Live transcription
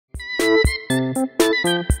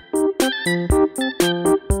Been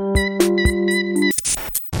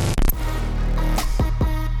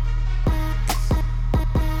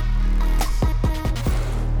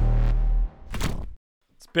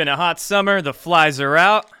a hot summer, the flies are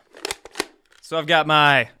out, so I've got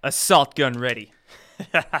my assault gun ready.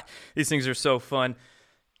 These things are so fun.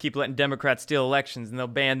 Keep letting Democrats steal elections and they'll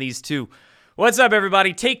ban these too. What's up,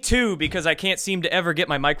 everybody? Take two, because I can't seem to ever get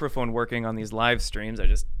my microphone working on these live streams. I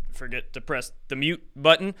just forget to press the mute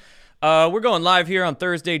button. We're going live here on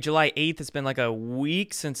Thursday, July 8th. It's been like a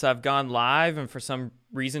week since I've gone live, and for some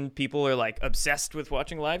reason people are like obsessed with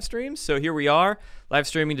watching live streams. So here we are, live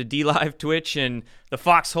streaming to DLive, Twitch, and the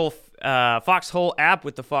Foxhole app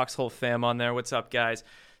with the Foxhole fam on there. What's up, guys?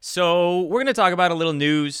 So we're going to talk about a little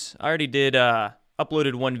news. I already did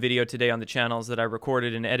uploaded one video today on the channels that I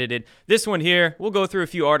recorded and edited. This one here, we'll go through a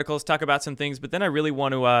few articles, talk about some things, but then I really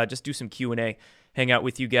want to just do some Q&A, hang out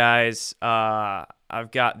with you guys.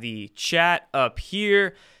 I've got the chat up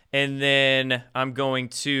here, and then I'm going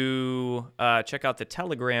to check out the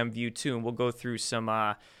Telegram view too, and we'll go through some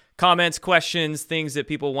comments, questions, things that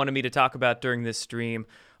people wanted me to talk about during this stream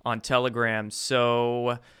on Telegram.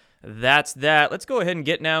 So that's that. Let's go ahead and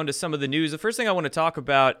get now into some of the news. The first thing I want to talk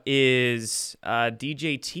about is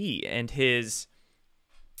DJT and his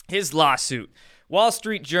lawsuit. Wall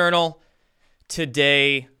Street Journal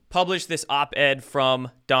today published this op-ed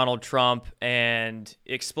from Donald Trump and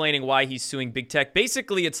explaining why he's suing big tech.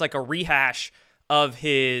 Basically, it's like a rehash of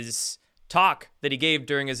his talk that he gave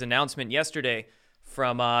during his announcement yesterday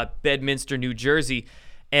from Bedminster, New Jersey.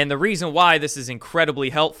 And the reason why this is incredibly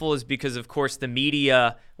helpful is because, of course, the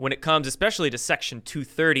media, when it comes especially to Section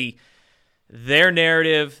 230, their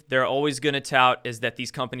narrative, they're always going to tout is that these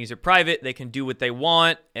companies are private, they can do what they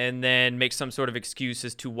want, and then make some sort of excuse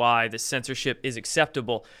as to why the censorship is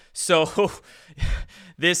acceptable. So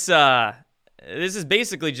this is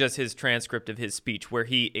basically just his transcript of his speech, where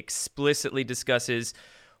he explicitly discusses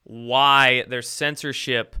why their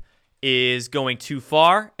censorship is going too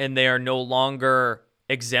far and they are no longer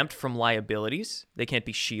exempt from liabilities. They can't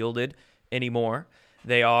be shielded anymore.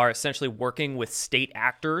 They are essentially working with state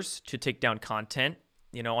actors to take down content,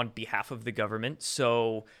 on behalf of the government.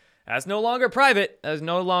 So that's no longer private.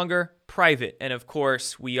 And of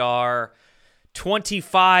course, we are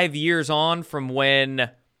 25 years on from when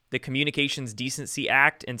the Communications Decency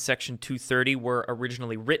Act and Section 230 were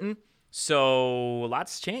originally written. So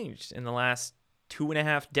lots changed in the last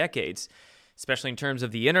 2.5 decades, especially in terms of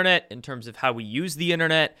the internet, in terms of how we use the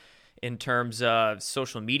internet, in terms of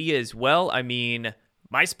social media as well. I mean,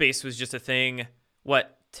 MySpace was just a thing,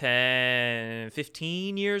 10,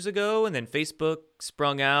 15 years ago? And then Facebook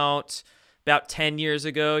sprung out about 10 years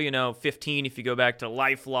ago, 15 if you go back to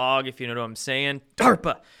LifeLog, if you know what I'm saying.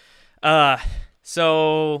 DARPA! And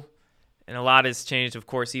a lot has changed, of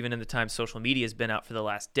course, even in the time social media has been out for the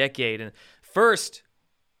last decade. And first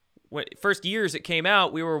years it came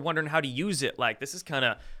out, we were wondering how to use it. Like, this is kind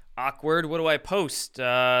of awkward. What do I post?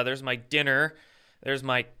 There's my dinner. There's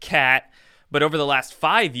my cat. But over the last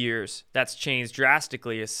 5 years, that's changed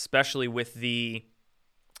drastically, especially with the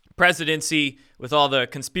presidency, with all the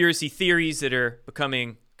conspiracy theories that are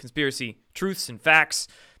becoming conspiracy truths and facts.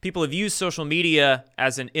 People have used social media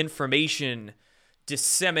as an information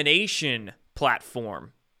dissemination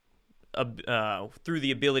platform through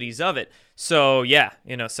the abilities of it. So, yeah,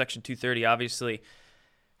 Section 230 obviously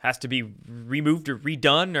has to be removed or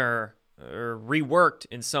redone or reworked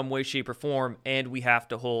in some way, shape, or form, and we have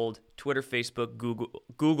to hold Twitter, Facebook,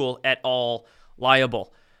 Google et al.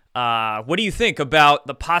 Liable. What do you think about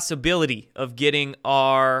the possibility of getting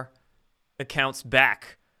our accounts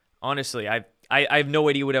back? Honestly, I have no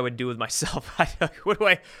idea what I would do with myself. What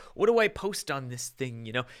do I post on this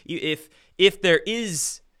thing? If there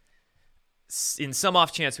is, in some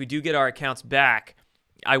off chance we do get our accounts back,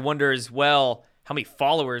 I wonder as well, how many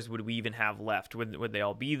followers would we even have left? Would they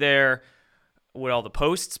all be there? Would all the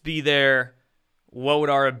posts be there? What would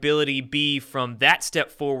our ability be from that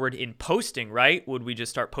step forward in posting, right? Would we just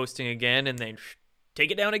start posting again and then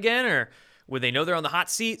take it down again? Or would they know they're on the hot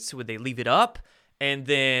seat? So would they leave it up? And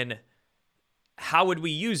then how would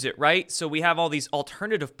we use it, right? So we have all these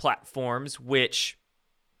alternative platforms, which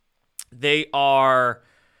they are,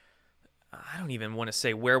 I don't even want to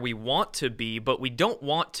say where we want to be, but we don't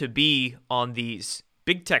want to be on these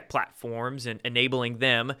big tech platforms and enabling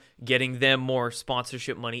them, getting them more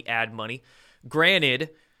sponsorship money, ad money.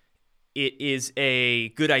 Granted, it is a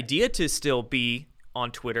good idea to still be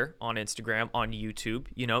on Twitter, on Instagram, on YouTube,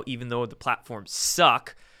 even though the platforms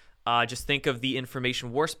suck. Just think of the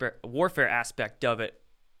information warfare aspect of it.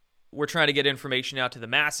 we're trying to get information out to the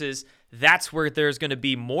masses. That's where there's going to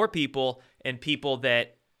be more people and people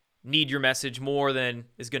that need your message more than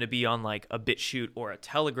is going to be on like a BitChute or a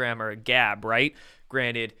Telegram or a Gab, right?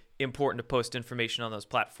 Granted, important to post information on those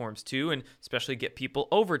platforms too, and especially get people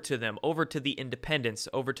over to them, over to the independents,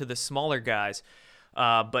 over to the smaller guys.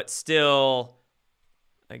 But still,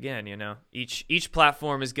 again, each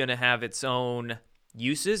platform is going to have its own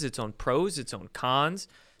uses, its own pros, its own cons.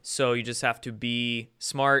 So you just have to be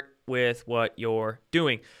smart with what you're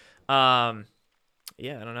doing. I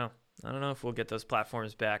don't know. I don't know if we'll get those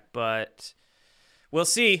platforms back, but we'll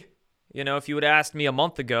see. If you would have asked me a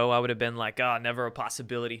month ago, I would have been like, never a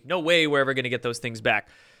possibility. No way we're ever going to get those things back.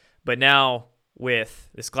 But now with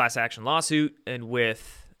this class action lawsuit and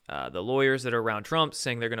with the lawyers that are around Trump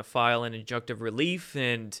saying they're going to file an injunctive relief,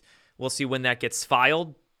 and we'll see when that gets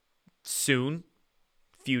filed soon,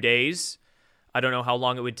 few days. I don't know how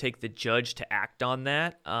long it would take the judge to act on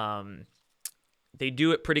that. They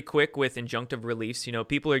do it pretty quick with injunctive reliefs.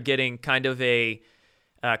 People are getting kind of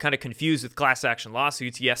confused with class action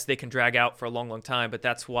lawsuits. Yes, they can drag out for a long, long time, but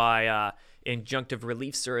that's why injunctive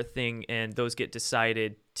reliefs are a thing, and those get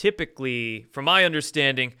decided typically, from my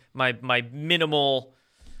understanding, my minimal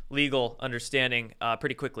legal understanding,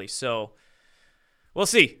 pretty quickly. So we'll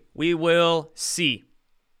see. We will see.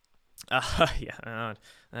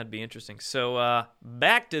 That'd be interesting. So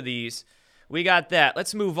back to these. We got that.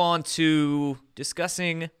 Let's move on to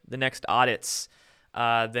discussing the next audits.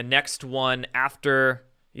 The next one after,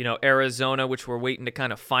 Arizona, which we're waiting to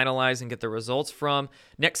kind of finalize and get the results from.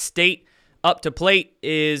 Next state up to plate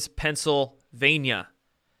is Pennsylvania.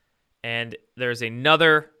 And there's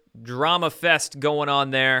another drama fest going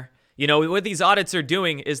on there. What these audits are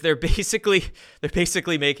doing is they're basically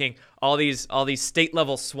making all these state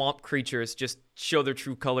level swamp creatures just show their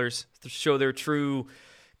true colors, show their true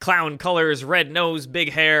clown colors, red nose,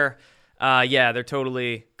 big hair. They're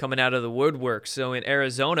totally coming out of the woodwork. So in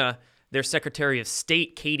Arizona, their Secretary of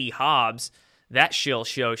State, Katie Hobbs, that shill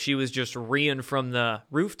show, she was just reeing from the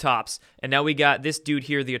rooftops. And now we got this dude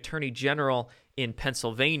here, the Attorney General in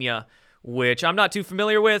Pennsylvania, which I'm not too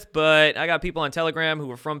familiar with, but I got people on Telegram who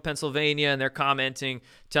are from Pennsylvania, and they're commenting,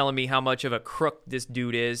 telling me how much of a crook this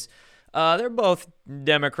dude is. They're both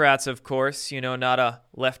Democrats, of course, not a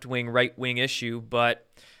left-wing, right-wing issue, but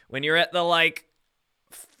when you're at the,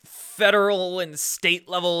 federal and state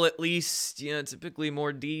level, at least, typically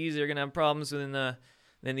more Ds are going to have problems than the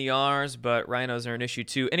Rs, but rhinos are an issue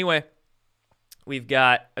too. Anyway, we've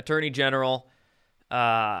got Attorney General,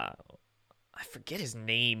 I forget his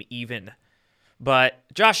name even, but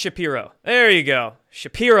Josh Shapiro. There you go.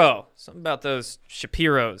 Shapiro. Something about those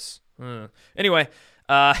Shapiros. Anyway,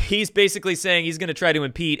 he's basically saying he's going to try to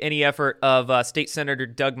impede any effort of State Senator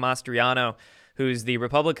Doug Mastriano, who's the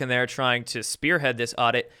Republican there trying to spearhead this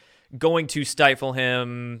audit, going to stifle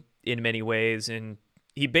him in many ways. And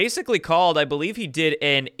he basically called, I believe he did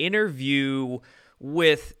an interview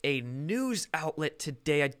with a news outlet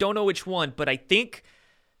today. I don't know which one, but I think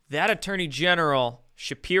that Attorney General,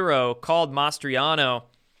 Shapiro, called Mastriano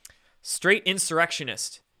straight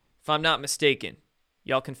insurrectionist, if I'm not mistaken.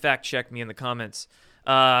 Y'all can fact check me in the comments.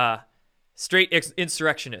 Straight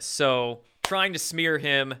insurrectionist. So trying to smear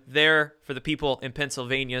him there for the people in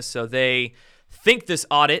Pennsylvania, so they think this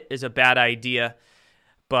audit is a bad idea,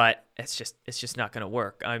 but it's just not going to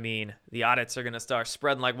work. I mean, the audits are going to start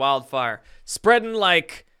spreading like wildfire, spreading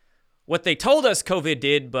like what they told us COVID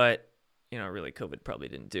did, but really COVID probably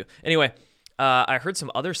didn't do. Anyway, I heard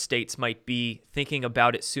some other states might be thinking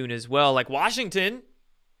about it soon as well, like Washington.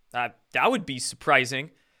 That would be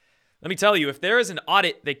surprising. Let me tell you, if there is an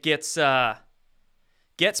audit that gets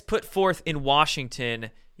put forth in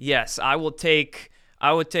Washington, yes, I would take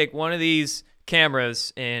one of these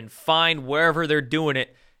cameras and find wherever they're doing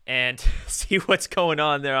it and see what's going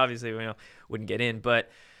on there. Obviously, wouldn't get in, but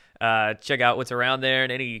check out what's around there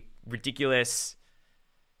and any ridiculous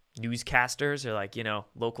newscasters or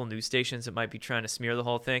local news stations that might be trying to smear the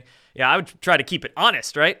whole thing. Yeah, I would try to keep it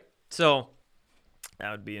honest, right? So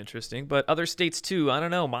that would be interesting. But other states too, I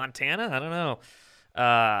don't know, Montana, I don't know.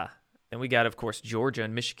 And we got, of course, Georgia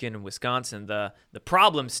and Michigan and Wisconsin, the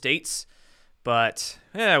problem states. But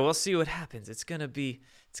yeah, we'll see what happens. It's gonna be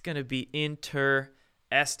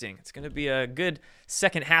interesting. It's gonna be a good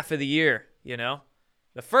second half of the year.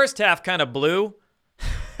 The first half kind of blew,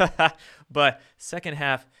 but second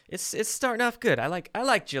half it's starting off good. I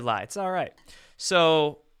like July. It's all right.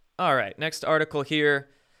 So all right, next article here.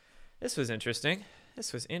 This was interesting.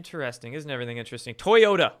 Isn't everything interesting?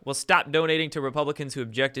 Toyota will stop donating to Republicans who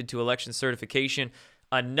objected to election certification.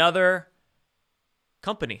 Another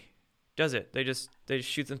company does it. They just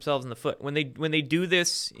shoot themselves in the foot. When they do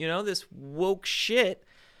this, this woke shit,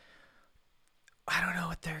 I don't know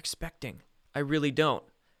what they're expecting. I really don't.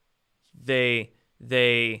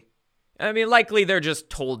 Likely they're just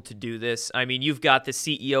told to do this. I mean, you've got the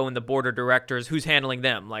CEO and the board of directors. Who's handling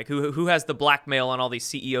them? Like, who has the blackmail on all these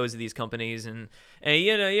CEOs of these companies? And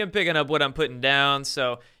you're picking up what I'm putting down.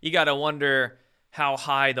 So you got to wonder how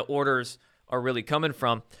high the orders are really coming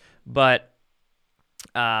from. But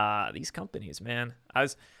these companies, man,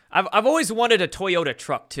 I've always wanted a Toyota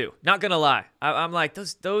truck too. Not gonna lie, I'm like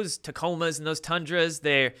those Tacomas and those Tundras.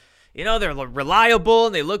 They're reliable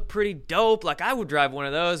and they look pretty dope. Like I would drive one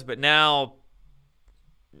of those. But now,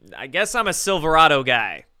 I guess I'm a Silverado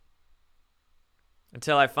guy.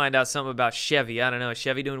 Until I find out something about Chevy. I don't know.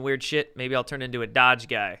 Chevy doing weird shit. Maybe I'll turn into a Dodge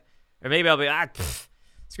guy, or maybe I'll be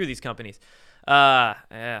screw these companies.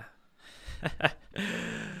 Yeah.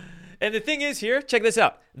 And the thing is here, check this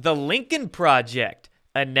out. The Lincoln Project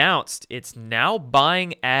announced it's now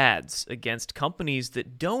buying ads against companies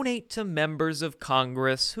that donate to members of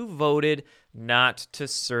Congress who voted not to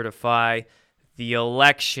certify the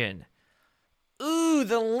election. Ooh,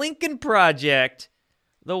 the Lincoln Project,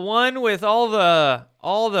 the one with all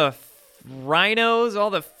the rhinos, all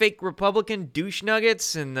the fake Republican douche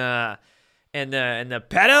nuggets, and the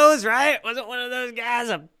pedos, right? Wasn't one of those guys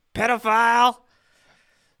a pedophile?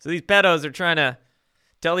 So these pedos are trying to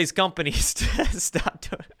tell these companies to stop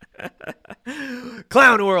doing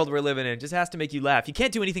clown world we're living in. Just has to make you laugh. You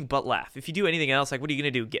can't do anything but laugh. If you do anything else, like what are you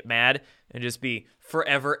going to do? Get mad and just be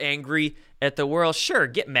forever angry at the world? Sure,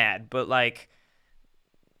 get mad. But like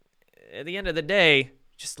at the end of the day,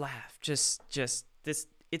 just laugh. Just this.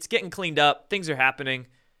 It's getting cleaned up. Things are happening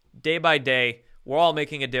day by day. We're all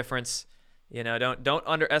making a difference. Don't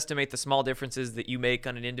underestimate the small differences that you make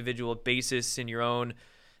on an individual basis in your own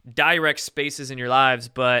direct spaces in your lives.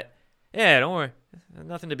 But yeah, don't worry.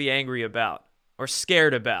 Nothing to be angry about or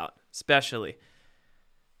scared about, especially.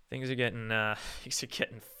 Things are getting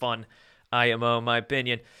fun, IMO, in my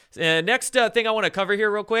opinion. Next thing I want to cover here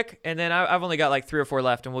real quick, and then I've only got like 3 or 4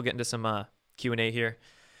 left, and we'll get into some Q&A here.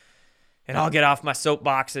 And I'll get off my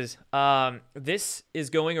soapboxes. This is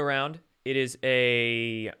going around. It is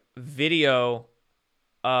a video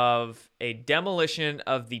of a demolition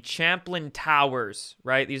of the Champlain Towers,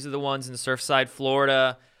 right? These are the ones in Surfside,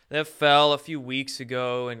 Florida that fell a few weeks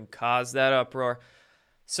ago and caused that uproar.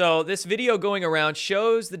 So this video going around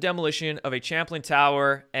shows the demolition of a Champlain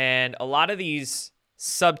Tower, and a lot of these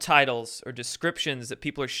subtitles or descriptions that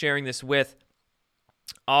people are sharing this with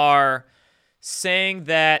are saying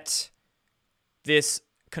that this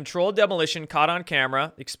controlled demolition caught on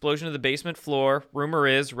camera, the explosion of the basement floor. Rumor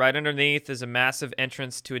is right underneath is a massive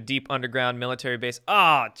entrance to a deep underground military base.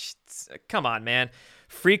 Come on, man.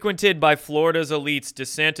 Frequented by Florida's elites.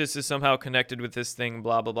 DeSantis is somehow connected with this thing,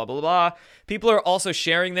 blah, blah, blah, blah, blah. People are also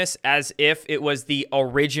sharing this as if it was the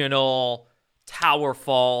original tower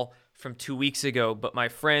fall from 2 weeks ago. But my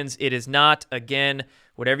friends, it is not. Again,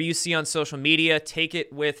 whatever you see on social media, take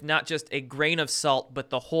it with not just a grain of salt, but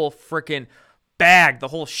the whole freaking bag, the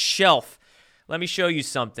whole shelf. Let me show you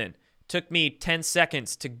something. Took me 10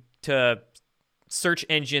 seconds to search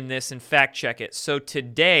engine this and fact check it. So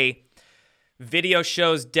today, video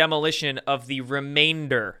shows demolition of the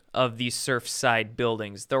remainder of these Surfside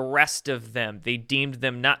buildings. The rest of them, they deemed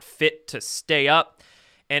them not fit to stay up.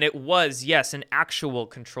 And it was, yes, an actual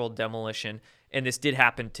controlled demolition. And this did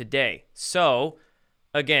happen today. So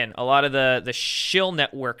again, a lot of the shill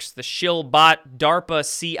networks, the shill bot, DARPA,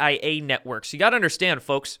 CIA networks. You got to understand,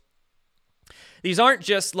 folks, these aren't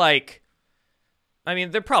just like, I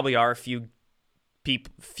mean, there probably are a few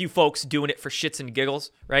folks doing it for shits and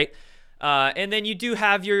giggles, right? And then you do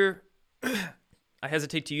have your, I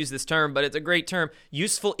hesitate to use this term, but it's a great term,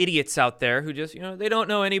 useful idiots out there who just, they don't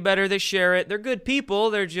know any better. They share it. They're good people.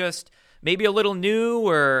 They're just maybe a little new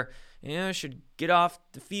or, should get off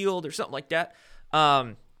the field or something like that.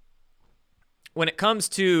 When it comes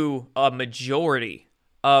to a majority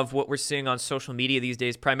of what we're seeing on social media these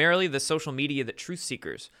days, primarily the social media that truth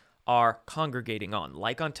seekers are congregating on,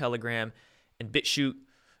 like on Telegram and BitChute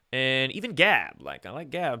and even Gab. Like, I like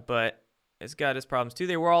Gab, but it's got its problems too.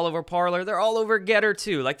 They were all over Parler. They're all over Getter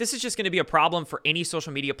too. Like, this is just going to be a problem for any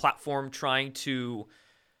social media platform trying to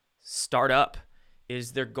start up,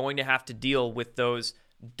 is they're going to have to deal with those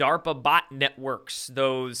DARPA bot networks,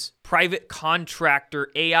 those private contractor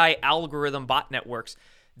AI algorithm bot networks.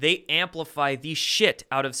 They amplify the shit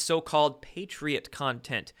out of so-called patriot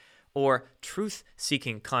content or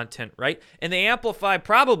truth-seeking content, right? And they amplify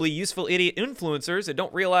probably useful idiot influencers that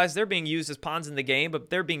don't realize they're being used as pawns in the game, but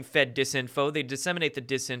they're being fed disinfo. They disseminate the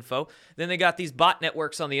disinfo. Then they got these bot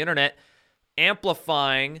networks on the internet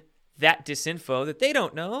amplifying that disinfo that they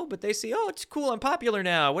don't know, but they see, oh, it's cool, I'm popular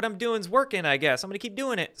now. What I'm doing is working, I guess. I'm going to keep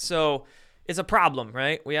doing it. So it's a problem,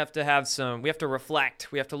 right? We have to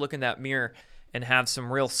reflect. We have to look in that mirror and have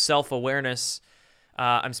some real self-awareness.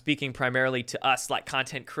 I'm speaking primarily to us, like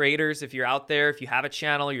content creators. If you're out there, if you have a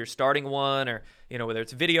channel, you're starting one, or whether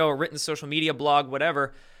it's video or written social media blog,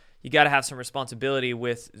 whatever, you got to have some responsibility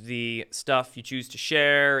with the stuff you choose to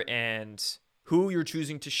share and who you're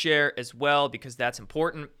choosing to share as well, because that's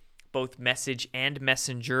important. Both message and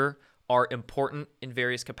messenger are important in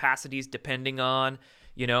various capacities, depending on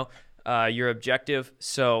your objective.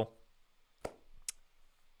 So I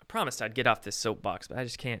promised I'd get off this soapbox, but I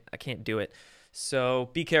just can't. I can't do it. So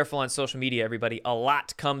be careful on social media, everybody. A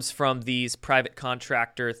lot comes from these private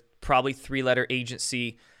contractor, probably 3-letter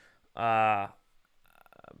agency algorithms,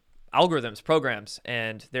 programs,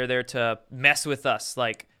 and they're there to mess with us,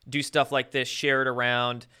 like do stuff like this, share it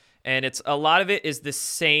around, and a lot of it is the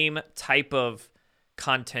same type of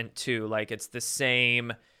content too. Like it's the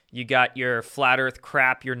same. You got your flat Earth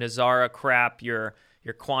crap, your Nazara crap, your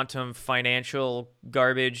quantum financial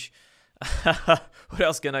garbage. What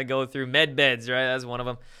else can I go through? Med beds, right? That's one of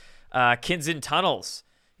them. Kids in tunnels.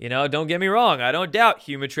 Don't get me wrong. I don't doubt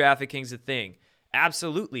human trafficking's a thing.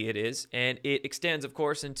 Absolutely it is. And it extends, of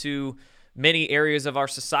course, into many areas of our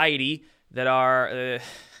society that are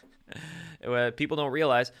people don't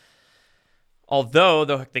realize. Although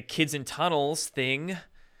the kids in tunnels thing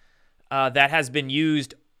that has been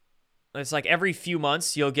used, it's like every few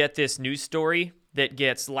months you'll get this news story that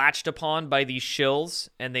gets latched upon by these shills,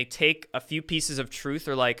 and they take a few pieces of truth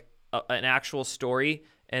or like an actual story,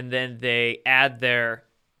 and then they add their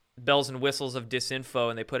bells and whistles of disinfo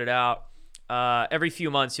and they put it out. Every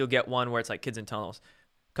few months you'll get one where it's like kids in tunnels.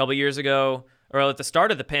 A couple years ago, or at the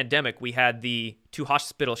start of the pandemic, we had the 2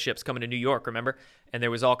 hospital ships coming to New York, remember? And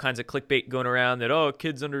there was all kinds of clickbait going around that,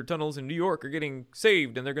 kids under tunnels in New York are getting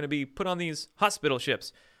saved and they're going to be put on these hospital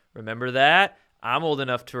ships. Remember that? I'm old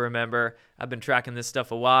enough to remember. I've been tracking this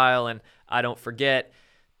stuff a while, and I don't forget.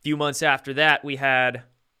 A few months after that, we had,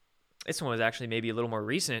 this one was actually maybe a little more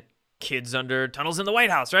recent, kids under tunnels in the White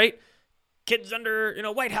House, right? Kids under,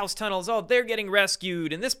 White House tunnels, they're getting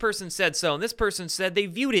rescued, and this person said so, and this person said they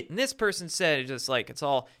viewed it, and this person said, it's just like, it's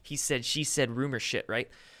all he said, she said, rumor shit, right?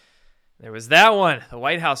 There was that one, the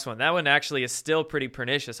White House one. That one actually is still pretty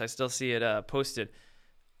pernicious. I still see it posted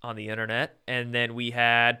on the internet. And then we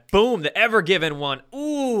had, boom, the Ever Given one.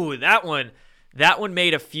 Ooh, that one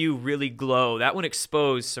made a few really glow. That one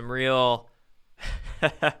exposed some real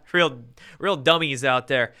dummies out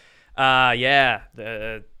there. Yeah,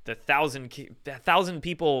 the 1,000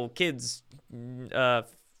 people, kids,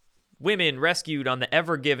 women rescued on the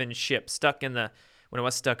Ever Given ship when it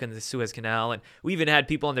was stuck in the Suez Canal. And we even had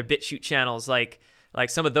people on their BitChute channels, like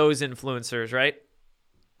some of those influencers, right?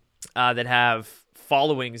 That have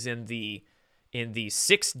followings in the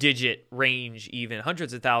 6-digit range, even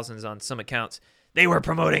hundreds of thousands on some accounts. They were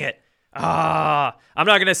promoting it. I'm not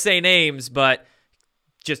going to say names, but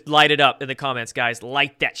just light it up in the comments, guys.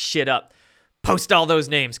 Light that shit up. Post all those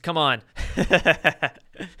names. Come on.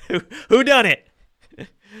 Who done it?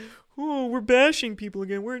 Oh, we're bashing people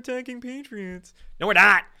again. We're attacking Patriots. No, we're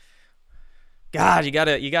not. God, you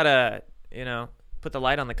gotta, put the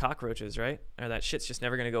light on the cockroaches, right? Or that shit's just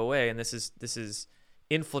never gonna go away. And this is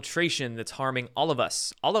infiltration that's harming all of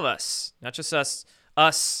us, not just us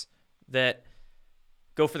that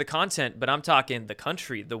go for the content, but I'm talking the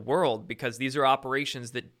country, the world, because these are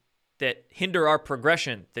operations that hinder our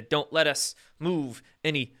progression, that don't let us move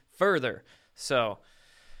any further. So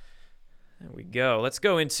there we go. Let's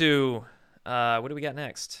go into, what do we got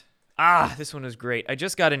next? This one was great. I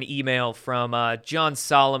just got an email from John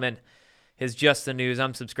Solomon, his Just the News.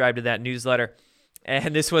 I'm subscribed to that newsletter.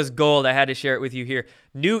 And this was gold. I had to share it with you here.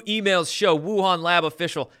 New emails show Wuhan lab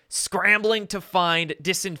official scrambling to find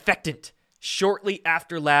disinfectant shortly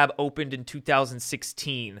after lab opened in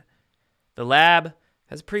 2016. The lab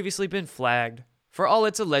has previously been flagged for all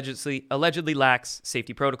its allegedly lax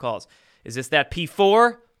safety protocols. Is this that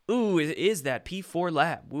P4? Ooh, it is that P4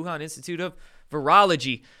 lab, Wuhan Institute of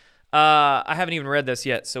Virology. I haven't even read this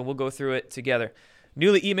yet, so we'll go through it together.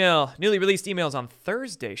 Newly released emails on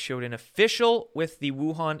Thursday showed an official with the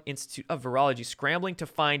Wuhan Institute of Virology scrambling to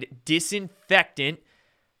find disinfectant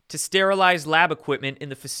to sterilize lab equipment in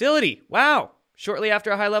the facility. Wow. Shortly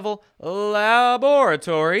after a high-level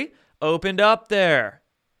laboratory opened up there.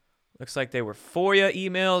 Looks like they were FOIA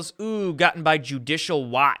emails. Ooh, gotten by Judicial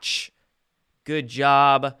Watch. Good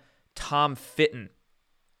job, Tom Fitton.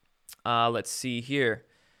 Let's see here.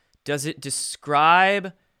 Does it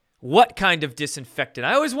describe what kind of disinfectant?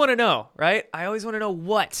 I always want to know, right? I always want to know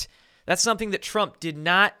what. That's something that Trump did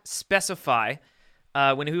not specify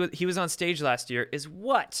when he was on stage last year, is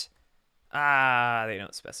what? They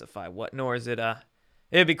don't specify what, nor is it,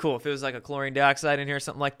 it'd be cool if it was like a chlorine dioxide in here or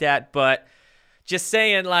something like that, but just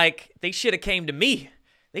saying, like, they should have came to me.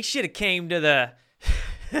 They should have came to the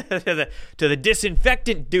to the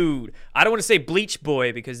disinfectant dude. I don't want to say bleach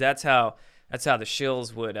boy because that's how the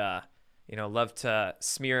shills would love to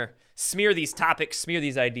smear these topics, smear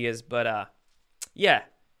these ideas. But yeah,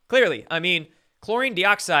 clearly, I mean, chlorine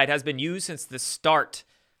dioxide has been used since the start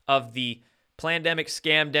of the plandemic,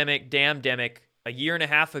 scamdemic, damdemic a year and a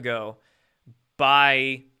half ago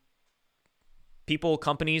by people,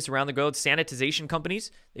 companies around the globe, sanitization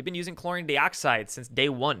companies. They've been using chlorine dioxide since day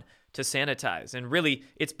one to sanitize. And really,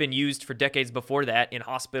 it's been used for decades before that in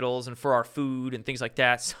hospitals and for our food and things like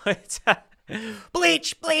that. So it's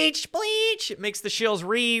bleach. It makes the shills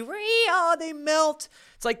they melt.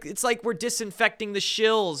 It's like we're disinfecting the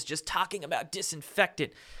shills, just talking about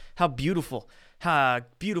disinfectant. How beautiful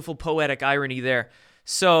poetic irony there.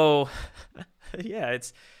 So yeah,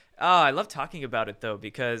 I love talking about it though,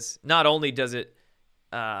 because not only does it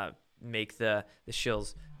make the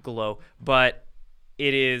shills glow, but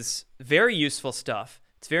it is very useful stuff.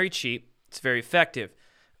 It's very cheap. It's very effective.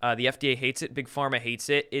 The FDA hates it. Big Pharma hates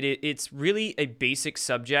it. It's really a basic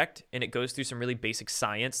subject, and it goes through some really basic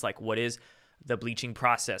science, like what is the bleaching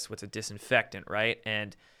process? What's a disinfectant, right?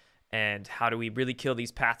 And how do we really kill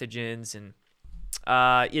these pathogens? And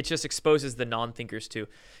it just exposes the non-thinkers too.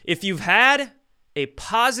 If you've had a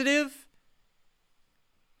positive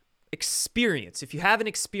experience, if you have an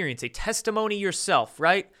experience, a testimony yourself,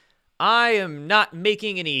 right? I am not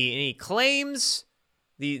making any claims.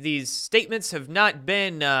 These statements have not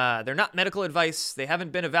been, they're not medical advice. They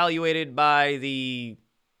haven't been evaluated by the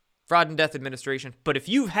Fraud and Death Administration. But if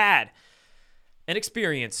you've had an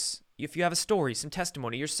experience, if you have a story, some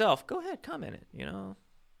testimony yourself, go ahead, comment it, I'll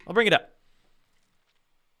bring it up.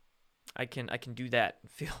 I can do that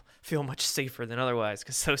and feel much safer than otherwise,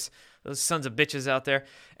 because those sons of bitches out there.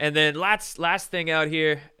 And then last thing out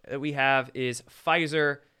here that we have is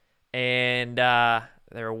Pfizer and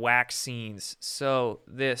their vaccines. So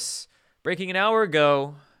this breaking an hour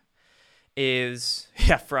ago is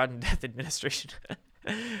Fraud and Death Administration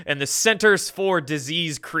and the Centers for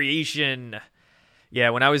Disease Creation. Yeah,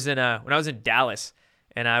 when I was in Dallas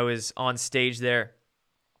and I was on stage there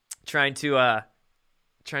trying to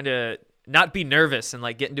not be nervous and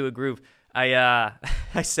like get into a groove. I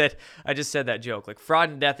just said that joke, like Fraud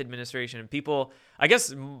and Death Administration, and people, I guess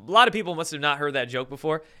a lot of people must have not heard that joke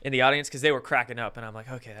before in the audience because they were cracking up, and I'm like,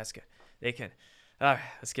 okay, that's good. They can. All right,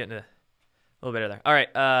 let's get into a little bit of there. All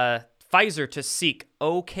right, Pfizer to seek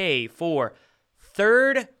okay for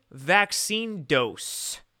third vaccine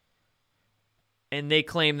dose, and they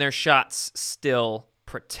claim their shots still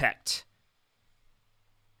protect.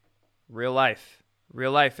 Real life,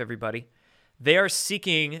 everybody. They are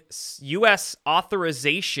seeking U.S.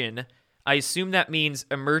 authorization. I assume that means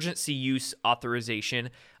emergency use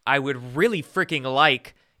authorization. I would really freaking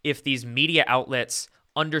like if these media outlets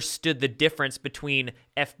understood the difference between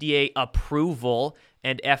FDA approval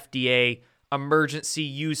and FDA emergency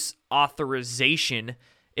use authorization.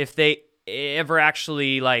 If they ever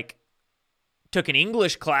actually took an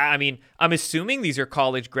English class. I mean, I'm assuming these are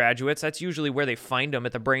college graduates. That's usually where they find them,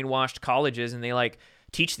 at the brainwashed colleges, and they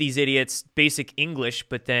teach these idiots basic English,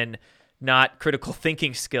 but then not critical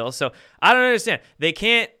thinking skills. So I don't understand. They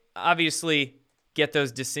can't obviously get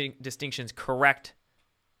those distinctions correct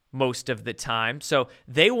most of the time. So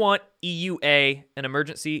they want EUA, an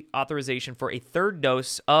emergency authorization for a third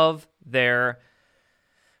dose of their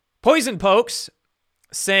poison pokes,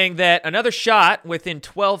 saying that another shot within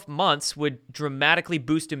 12 months would dramatically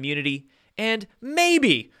boost immunity and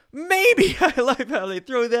maybe, I like how they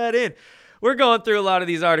throw that in. We're going through a lot of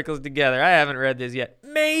these articles together. I haven't read this yet.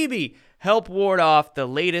 Maybe help ward off the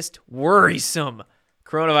latest worrisome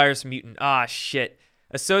coronavirus mutant. Shit.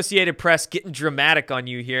 Associated Press getting dramatic on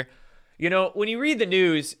you here. When you read the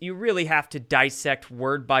news, you really have to dissect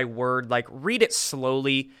word by word. Read it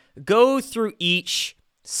slowly. Go through each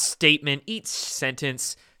statement, each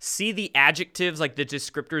sentence. See the adjectives, the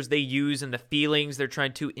descriptors they use and the feelings they're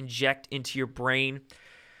trying to inject into your brain.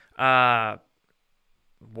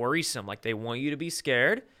 Worrisome, they want you to be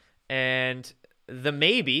scared. And the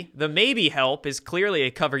maybe help is clearly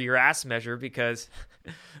a cover your ass measure, because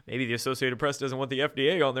maybe the Associated Press doesn't want the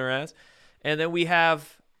FDA on their ass. And then we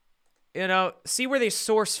have see where they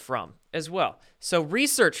source from as well. So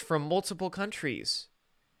research from multiple countries.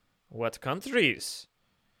 What countries?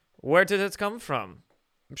 Where did it come from?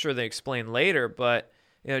 I'm sure they explain later, but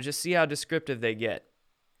just see how descriptive they get.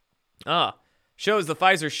 Shows the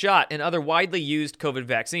Pfizer shot and other widely used COVID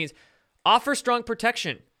vaccines offer strong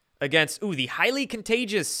protection against the highly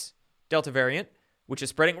contagious Delta variant, which is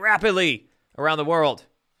spreading rapidly around the world.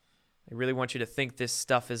 They really want you to think this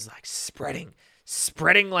stuff is like spreading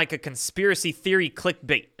like a conspiracy theory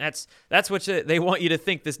clickbait. That's what they want you to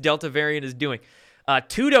think this Delta variant is doing.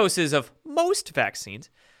 2 doses of most vaccines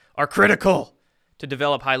are critical to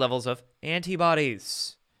develop high levels of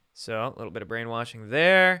antibodies. So a little bit of brainwashing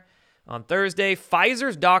there. On Thursday,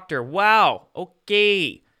 Pfizer's doctor. Wow.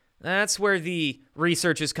 Okay. That's where the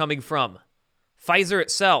research is coming from. Pfizer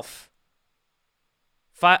itself.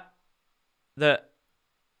 The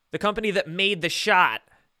company that made the shot.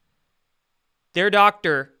 Their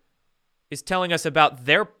doctor is telling us about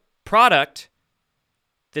their product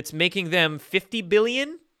that's making them $50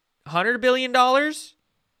 billion, $100 billion in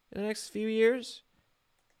the next few years.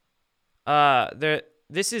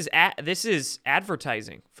 This is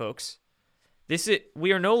advertising, folks.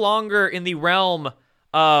 We are no longer in the realm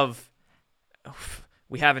of.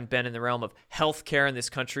 We haven't been in the realm of healthcare in this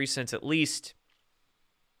country since at least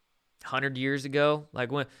 100 years ago.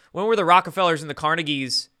 Like when were the Rockefellers and the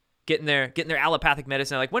Carnegies getting their allopathic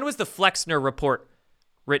medicine? Like when was the Flexner report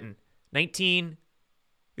written? Have you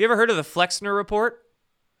ever heard of the Flexner report?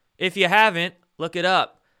 If you haven't, look it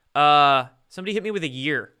up. Somebody hit me with a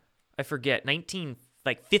year. I forget.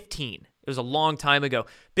 1915. It was a long time ago.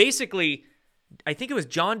 Basically, I think it was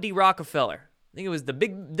John D. Rockefeller. I think it was the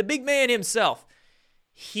big man himself.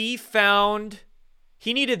 He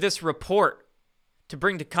needed this report to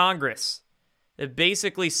bring to Congress. It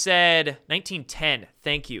basically said 1910.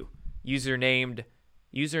 Thank you. Username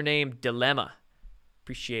Dilemma.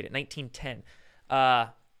 Appreciate it. 1910.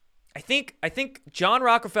 I think John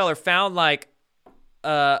Rockefeller found like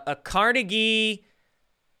a Carnegie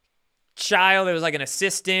child that was like an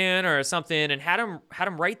assistant or something, and had him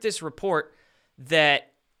write this report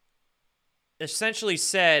that essentially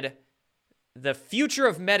said the future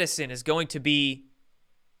of medicine is going to be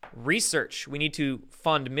research. We need to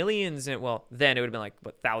fund millions, and then it would have been like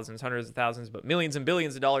thousands, hundreds of thousands, but millions and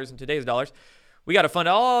billions of dollars in today's dollars. We got to fund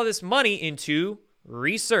all this money into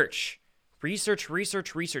research. Research. We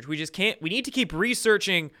just can't. We need to keep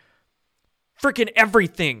researching freaking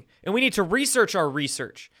everything, and we need to research our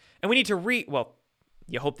research, and we need to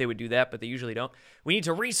you hope they would do that, but they usually don't. We need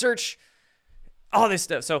to research all this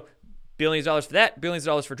stuff. So billions of dollars for that, billions of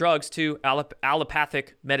dollars for drugs to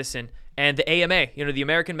allopathic medicine. And the AMA, the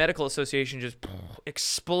American Medical Association, just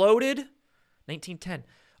exploded 1910.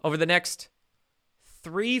 Over the next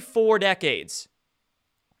 3-4 decades,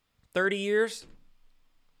 30 years,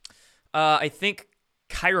 I think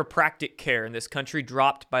chiropractic care in this country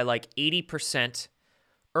dropped by like 80%.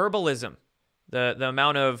 Herbalism, the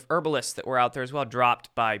amount of herbalists that were out there as well,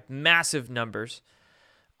 dropped by massive numbers.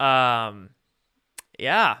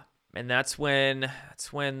 Yeah. And that's when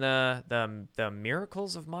the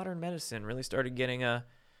miracles of modern medicine really started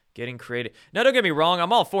getting created. Now, don't get me wrong,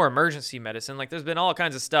 I'm all for emergency medicine. Like, there's been all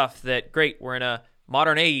kinds of stuff that, great, we're in a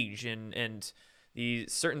modern age, and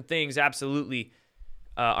these certain things absolutely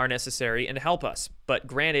are necessary and help us. But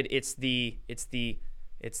granted, it's the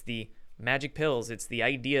magic pills. It's the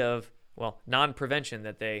idea of non-prevention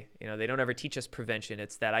that they don't ever teach us prevention.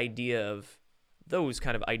 It's that idea of those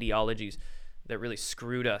kind of ideologies that really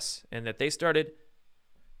screwed us, and that they started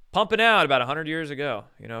pumping out about 100 years ago.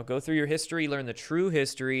 Go through your history, learn the true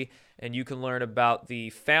history, and you can learn about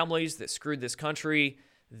the families that screwed this country,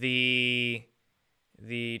 the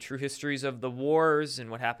true histories of the wars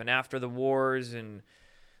and what happened after the wars, and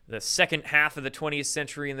the second half of the 20th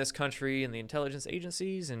century in this country, and the intelligence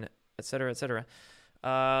agencies, and et cetera, et cetera.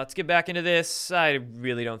 Let's get back into this. I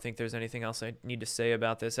really don't think there's anything else I need to say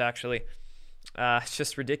about this, actually. It's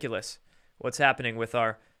just ridiculous what's happening with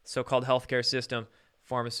our so-called healthcare system,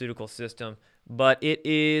 pharmaceutical system. But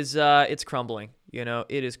it's crumbling.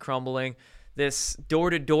 It is crumbling. This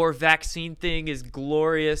door-to-door vaccine thing is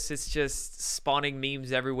glorious. It's just spawning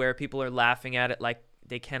memes everywhere. People are laughing at it like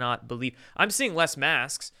they cannot believe. I'm seeing less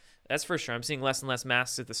masks. That's for sure. I'm seeing less and less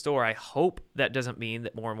masks at the store. I hope that doesn't mean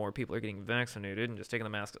that more and more people are getting vaccinated and just taking the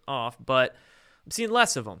masks off, but I'm seeing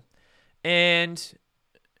less of them. And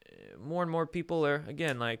more and more people are,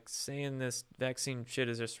 again, like, saying this vaccine shit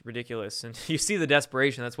is just ridiculous. And you see the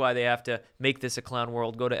desperation. That's why they have to make this a clown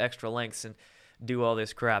world, go to extra lengths, and do all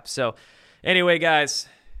this crap. So anyway, guys,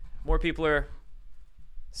 more people are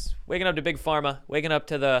waking up to Big Pharma, waking up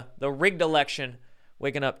to the rigged election,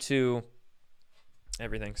 waking up to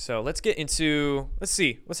everything. So let's get into, let's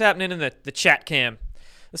see what's happening in the chat cam.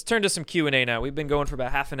 Let's turn to some Q&A now. We've been going for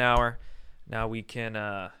about half an hour. Now we can,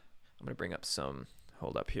 I'm going to bring up some,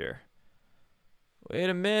 hold up here. Wait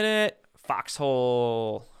a minute.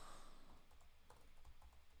 Foxhole.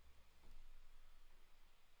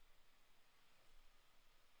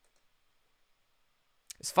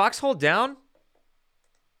 Is Foxhole down?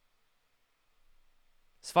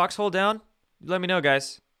 Is Foxhole down? Let me know,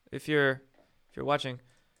 guys, if you're watching,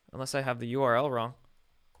 unless I have the URL wrong.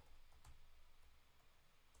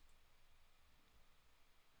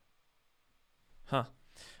 Huh.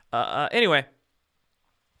 Anyway,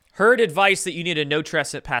 heard advice that you need a no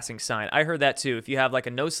trespassing sign. I heard that too. If you have like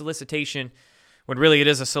a no solicitation, when really it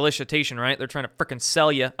is a solicitation, right? They're trying to freaking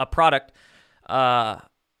sell you a product. Hold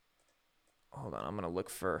on, I'm going to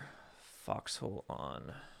look for Foxhole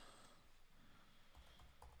on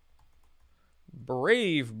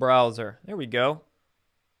Brave browser. There we go.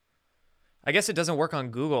 I guess it doesn't work on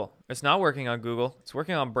Google. It's not working on Google. It's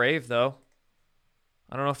working on Brave, though.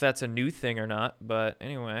 I don't know if that's a new thing or not, but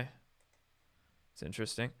anyway. It's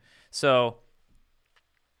interesting. So,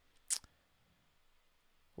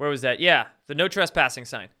 where was that? Yeah, the no trespassing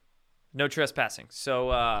sign. No trespassing.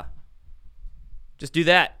 So, just do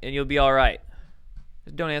that, and you'll be all right.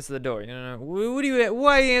 Just don't answer the door.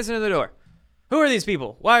 Why are you answering the door? Who are these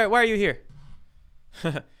people? Why are you here?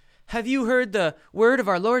 Have you heard the word of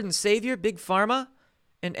our Lord and Savior, Big Pharma,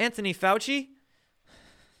 and Anthony Fauci?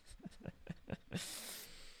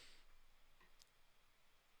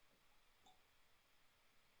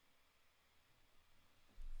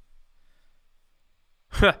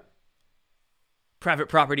 Private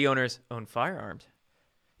property owners own firearms.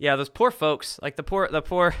 Yeah, those poor folks, like the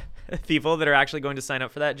poor people that are actually going to sign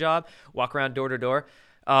up for that job, walk around door to door.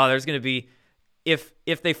 There's going to be, if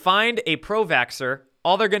they find a pro-vaxxer,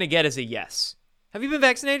 all they're going to get is a yes. Have you been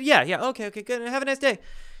vaccinated? Yeah. Okay, good. Have a nice day.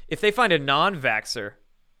 If they find a non-vaxxer,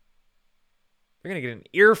 they're going to get an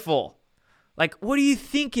earful. Like, what are you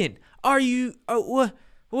thinking? Are you,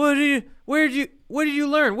 where did you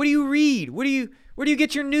learn? What do you read? Where do you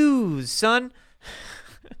get your news, son?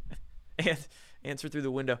 Answer through the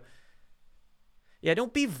window. Yeah,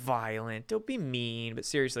 don't be violent. Don't be mean. But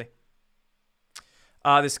seriously.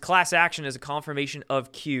 This class action is a confirmation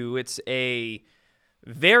of Q. It's a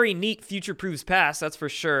very neat future proofs past, that's for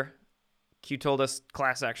sure. Q told us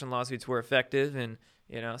class action lawsuits were effective, and,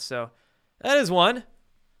 so that is one.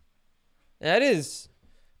 That is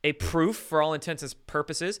a proof for all intents and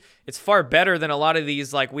purposes. It's far better than a lot of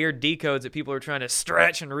these, like, weird decodes that people are trying to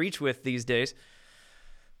stretch and reach with these days.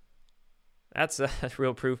 That's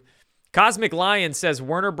real proof. Cosmic Lion says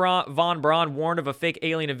Werner von Braun warned of a fake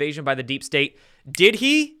alien invasion by the deep state. Did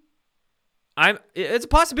he? It's a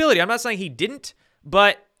possibility. I'm not saying he didn't,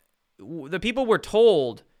 but the people were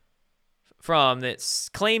told from that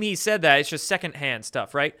claim he said that. It's just secondhand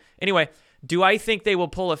stuff, right? Anyway, do I think they will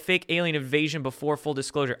pull a fake alien invasion before full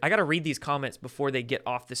disclosure? I got to read these comments before they get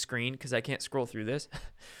off the screen because I can't scroll through this.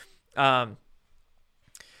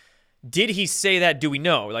 Did he say that? Do we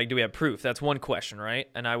know? Like, do we have proof? That's one question, right?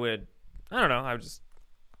 And I would just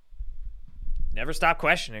never stop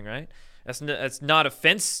questioning, right? That's not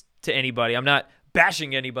offense to anybody. I'm not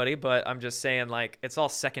bashing anybody, but I'm just saying, like, it's all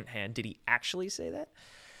secondhand. Did he actually say that?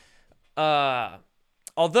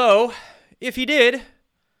 Although, if he did,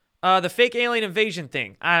 the fake alien invasion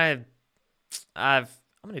thing, I'm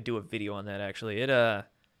gonna do a video on that actually. Got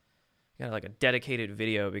like a dedicated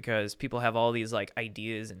video because people have all these like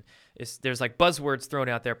ideas and there's like buzzwords thrown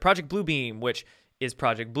out there. Project Bluebeam, which is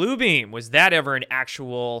Project Bluebeam. Was that ever an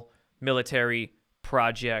actual military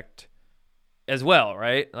project as well,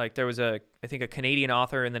 right? Like there was I think a Canadian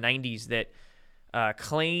author in the 90s that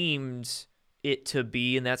claimed it to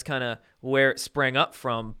be, and that's kind of where it sprang up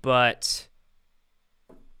from. But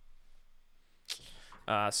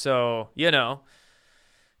so,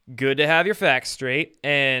 good to have your facts straight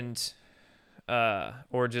and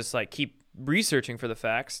or just like keep researching for the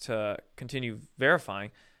facts to continue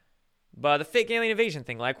verifying. But the fake alien invasion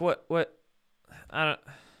thing, like what does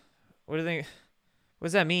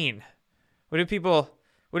that mean? What do people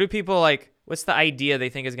like, what's the idea they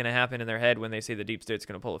think is going to happen in their head when they say the deep state's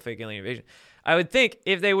going to pull a fake alien invasion? I would think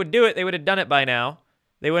if they would do it, they would have done it by now.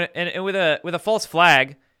 They would, and with a false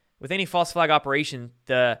flag, with any false flag operation,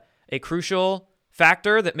 a crucial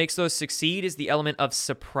factor that makes those succeed is the element of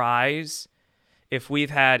surprise. If we've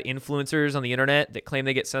had influencers on the internet that claim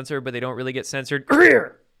they get censored, but they don't really get censored,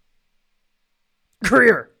 career.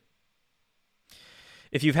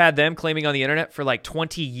 If you've had them claiming on the internet for like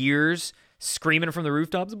 20 years, screaming from the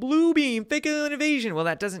rooftops, blue beam, fake invasion. Well,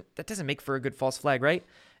 that doesn't make for a good false flag, right?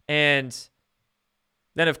 And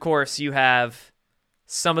then, of course, you have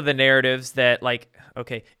some of the narratives that, like,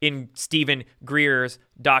 okay, in Stephen Greer's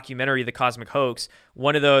documentary, The Cosmic Hoax,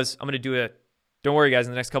 one of those, don't worry, guys,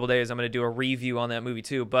 in the next couple of days, I'm going to do a review on that movie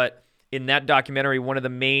too. But in that documentary, one of the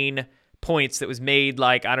main points that was made,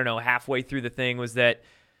 like, I don't know, halfway through the thing was that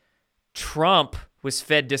Trump was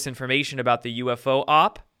fed disinformation about the UFO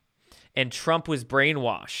op, and Trump was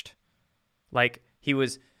brainwashed. Like,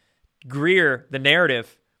 Greer, the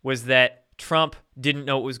narrative was that Trump didn't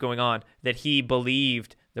know what was going on, that he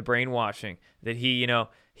believed the brainwashing, that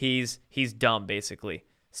he's dumb, basically.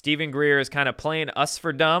 Stephen Greer is kind of playing us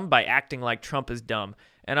for dumb by acting like Trump is dumb.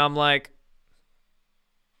 And I'm like,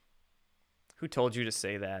 who told you to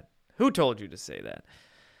say that? Who told you to say that?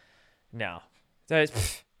 No.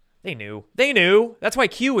 They knew. They knew. That's why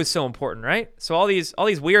Q was so important, right? So all these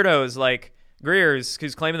weirdos like Greer's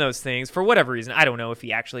who's claiming those things for whatever reason. I don't know if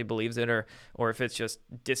he actually believes it or if it's just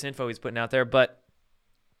disinfo he's putting out there, but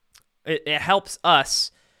it helps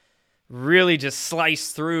us really just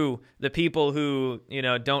slice through the people who,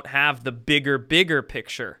 don't have the bigger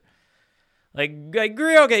picture. Like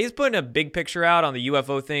Greer, okay, he's putting a big picture out on the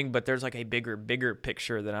UFO thing, but there's like a bigger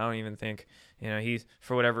picture that I don't even think, he,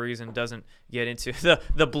 for whatever reason, doesn't get into.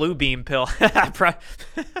 The blue beam pill. That's a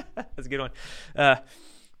good one.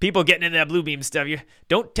 People getting into that blue beam stuff. You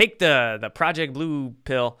don't take the Project Blue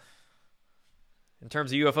pill. In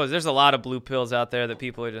terms of UFOs, there's a lot of blue pills out there that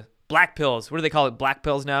people are just... Black pills. What do they call it? Black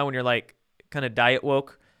pills now when you're like kind of diet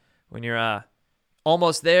woke? When you're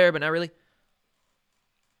almost there, but not really?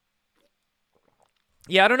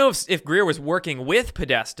 Yeah, I don't know if Greer was working with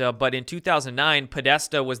Podesta, but in 2009,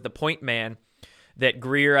 Podesta was the point man that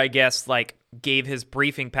Greer, I guess, like gave his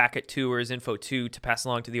briefing packet to or his info to pass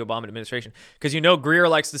along to the Obama administration. Because Greer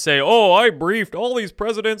likes to say, oh, I briefed all these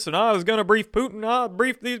presidents and I was going to brief Putin. I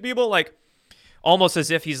briefed these people. Like almost as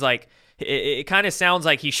if he's like, it kind of sounds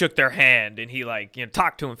like he shook their hand and he like,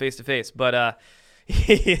 talked to him face to face. But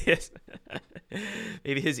maybe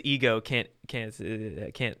his ego can't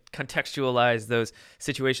contextualize those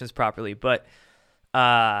situations properly. But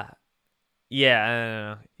yeah, I don't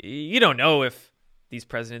know. You don't know if these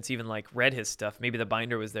presidents even like read his stuff. Maybe the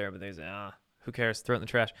binder was there, but they say, who cares? Throw it in the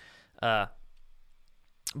trash.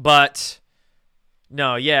 But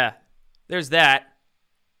no, yeah, there's that.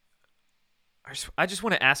 I just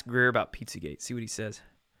want to ask Greer about Pizzagate, see what he says.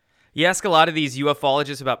 You ask a lot of these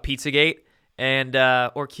ufologists about Pizzagate and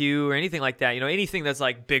or Q or anything like that, anything that's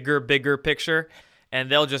like bigger picture, and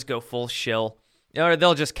they'll just go full shill. Or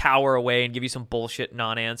they'll just cower away and give you some bullshit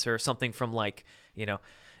non-answer or something from like,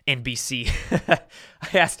 NBC.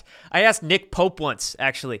 I asked Nick Pope once,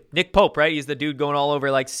 actually. Nick Pope, right? He's the dude going all over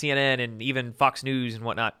like CNN and even Fox News and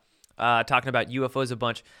whatnot, talking about UFOs a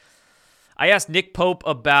bunch. I asked Nick Pope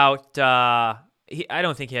about, I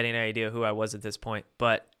don't think he had any idea who I was at this point,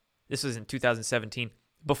 but this was in 2017,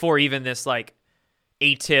 before even this like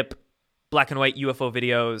ATIP, black and white UFO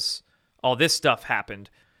videos, all this stuff happened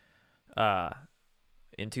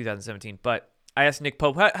in 2017. But I asked Nick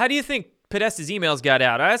Pope, how do you think Podesta's emails got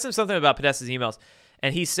out? I asked him something about Podesta's emails,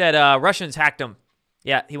 and he said Russians hacked them.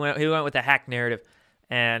 Yeah, he went with the hack narrative,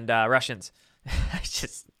 and Russians.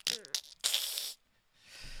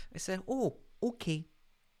 I said, oh, okay.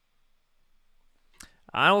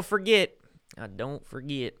 I don't forget.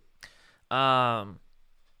 I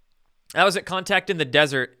was at Contact in the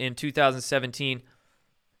Desert in 2017.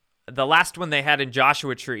 The last one they had in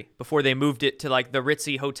Joshua Tree before they moved it to like the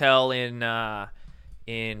ritzy hotel in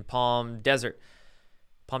Palm Desert.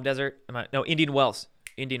 Indian Wells.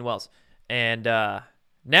 And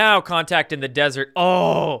now Contact in the Desert.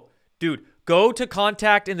 Oh, dude, go to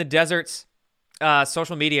Contact in the Desert's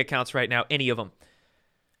social media accounts right now, any of them,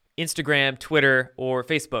 Instagram, Twitter, or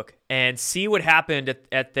Facebook, and see what happened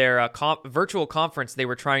at their virtual conference they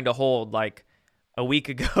were trying to hold like a week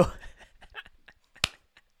ago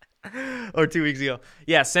or 2 weeks ago.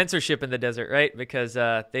 Yeah, censorship in the desert, right? Because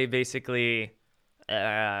they basically,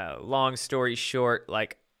 long story short,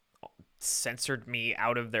 like censored me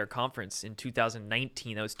out of their conference in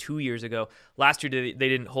 2019. That was 2 years ago. Last year they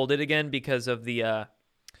didn't hold it again because of the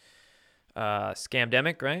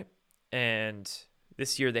scamdemic, right? And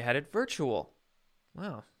this year they had it virtual.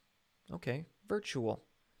 Wow. Okay, virtual.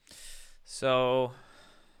 So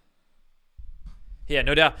yeah,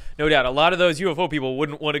 no doubt. A lot of those UFO people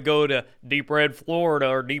wouldn't want to go to Deep Red, Florida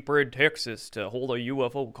or Deep Red, Texas to hold a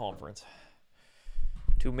UFO conference.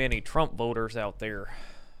 Too many Trump voters out there.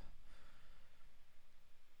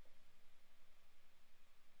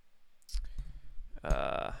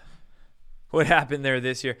 what happened there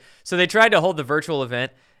this year. So they tried to hold the virtual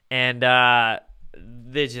event, and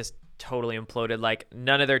they just totally imploded. Like,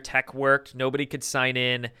 none of their tech worked. Nobody could sign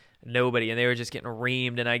in. Nobody. And they were just getting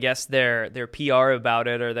reamed. And I guess their PR about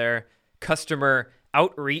it, or their customer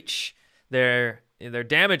outreach, their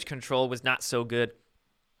damage control was not so good.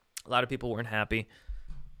 A lot of people weren't happy.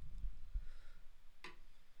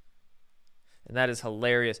 And that is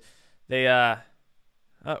hilarious. They, oh,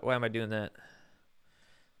 why am I doing that?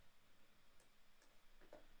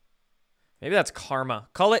 Maybe that's karma.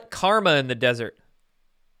 Call it karma in the desert.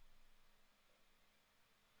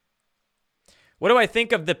 What do I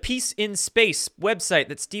think of the Peace in Space website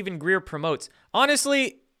that Stephen Greer promotes?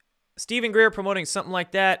 Honestly, Stephen Greer promoting something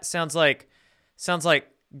like that sounds like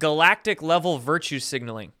galactic level virtue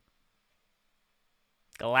signaling.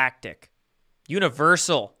 Galactic.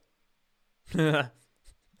 Universal. Yeah.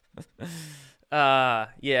 The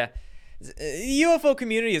UFO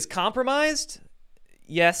community is compromised.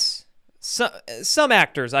 Yes. Some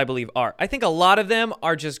actors, I believe, are. I think a lot of them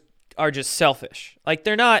are just selfish. Like,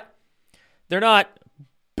 they're not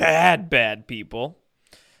bad people.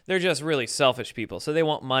 They're just really selfish people. So they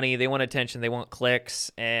want money, they want attention, they want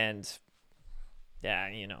clicks, and yeah,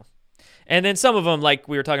 you know. And then some of them, like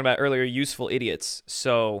we were talking about earlier, useful idiots.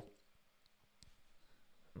 So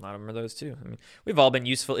a lot of them are those too. I mean, we've all been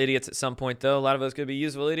useful idiots at some point, though. A lot of us could be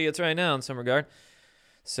useful idiots right now in some regard.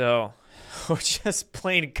 So we're just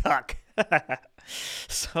plain cuck.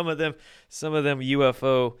 Some of them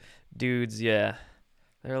UFO dudes, yeah,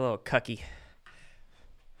 they're a little cucky.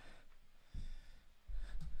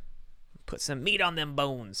 Put some meat on them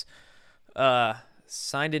bones.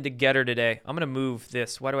 Signed into Getter today. I'm going to move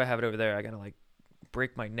this. Why do I have it over there? I got to like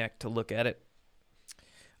break my neck to look at it.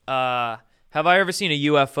 Have I ever seen a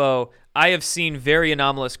UFO? I have seen very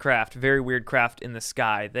anomalous craft, very weird craft in the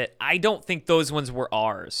sky that I don't think those ones were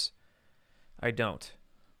ours. I don't.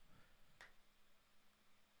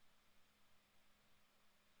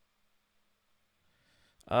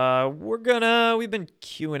 We've been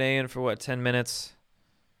Q&A-ing for what, 10 minutes?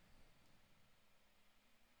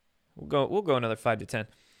 We'll go another 5 to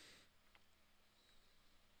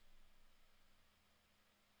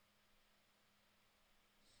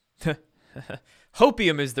 10.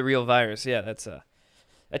 Hopium is the real virus. Yeah, that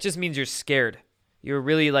just means you're scared. You're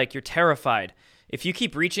really you're terrified. If you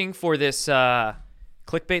keep reaching for this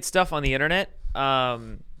clickbait stuff on the internet,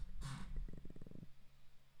 log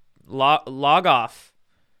off.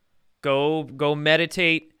 Go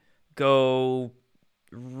meditate. Go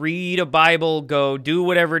read a Bible. Go do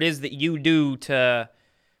whatever it is that you do to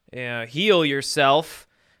heal yourself.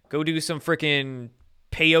 Go do some freaking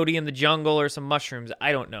peyote in the jungle or some mushrooms.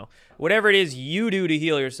 I don't know. Whatever it is you do to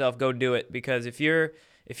heal yourself, go do it. Because if you're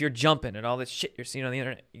jumping at all this shit you're seeing on the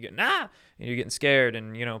internet, you get and you're getting scared,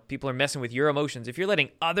 and people are messing with your emotions. If you're letting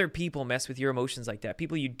other people mess with your emotions like that,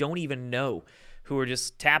 people you don't even know who are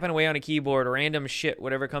just tapping away on a keyboard or random shit,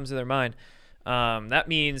 whatever comes to their mind, that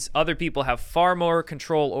means other people have far more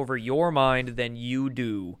control over your mind than you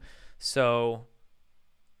do. So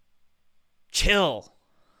chill.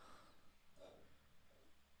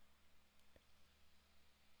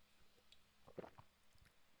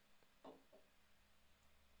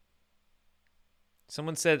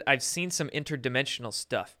 Someone said, I've seen some interdimensional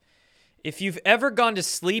stuff. If you've ever gone to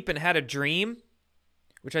sleep and had a dream,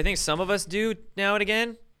 which I think some of us do now and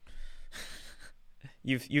again,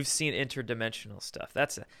 you've seen interdimensional stuff.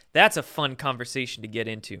 That's a fun conversation to get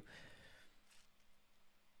into.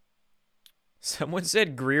 Someone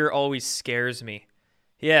said Greer always scares me.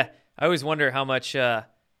 Yeah, I always wonder how much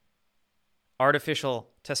artificial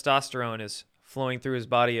testosterone is flowing through his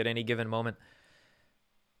body at any given moment.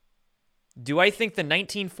 Do I think the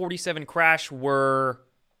 1947 crash were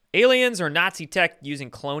aliens or Nazi tech using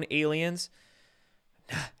clone aliens?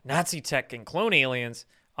 Nazi tech and clone aliens.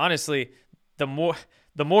 Honestly, the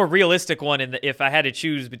more realistic one, if I had to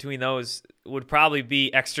choose between those, would probably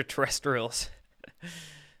be extraterrestrials.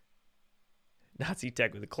 Nazi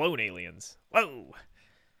tech with the clone aliens. Whoa.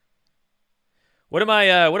 What am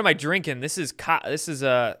I drinking? This is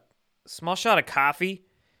a small shot of coffee.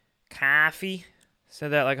 Coffee.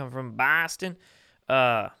 Said that like I'm from Boston.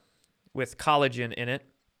 With collagen in it.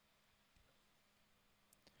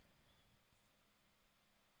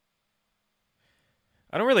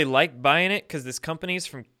 I don't really like buying it because this company's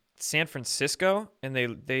from San Francisco, and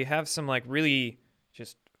they have some really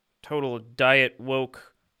just total diet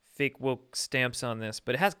woke, fake woke stamps on this,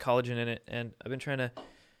 but it has collagen in it, and I've been trying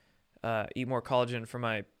to eat more collagen for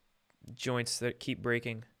my joints that keep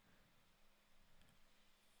breaking.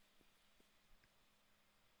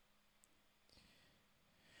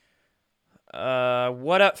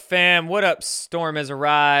 What up, fam? What up, Storm has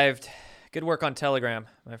arrived. Good work on Telegram,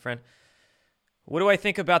 my friend. What do I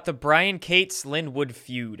think about the Brian Cates Linwood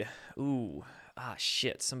feud? Ooh,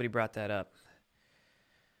 shit. Somebody brought that up.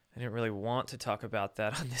 I didn't really want to talk about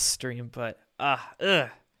that on this stream, but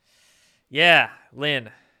yeah,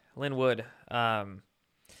 Linwood.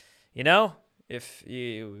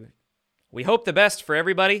 We hope the best for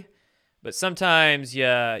everybody, but sometimes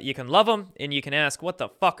you can love them and you can ask, what the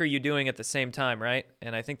fuck are you doing at the same time, right?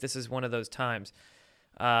 And I think this is one of those times.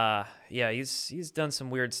 He's done some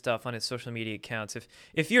weird stuff on his social media accounts.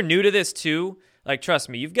 If you're new to this too, like, trust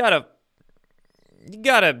me, you gotta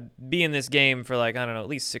be in this game for, like, I don't know, at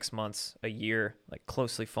least 6 months, a year, like,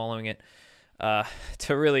 closely following it,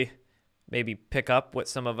 to really maybe pick up what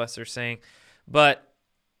some of us are saying. But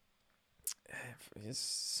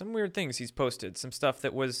some weird things he's posted, some stuff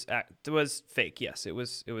that was fake. Yes, it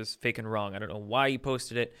was fake and wrong. I don't know why he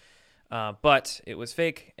posted it. But it was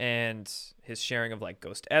fake, and his sharing of, like,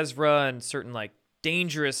 Ghost Ezra and certain, like,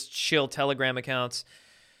 dangerous chill Telegram accounts,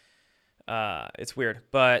 it's weird.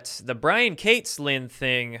 But the Brian Cates Lynn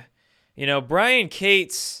thing, Brian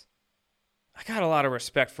Cates, I got a lot of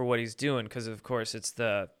respect for what he's doing because, of course, it's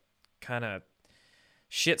the kind of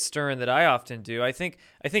shit stirring that I often do. I think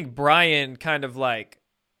Brian kind of, like,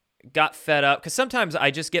 got fed up because sometimes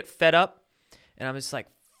I just get fed up, and I'm just like,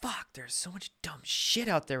 fuck, there's so much dumb shit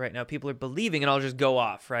out there right now. People are believing, and I'll just go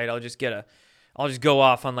off, right? I'll just go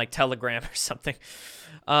off on, like, Telegram or something.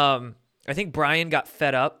 I think Brian got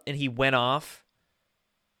fed up, and he went off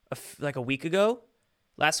like a week ago,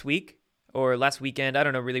 last week, or last weekend. I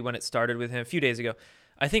don't know really when it started with him, a few days ago.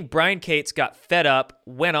 I think Brian Cates got fed up,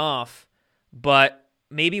 went off, but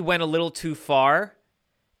maybe went a little too far,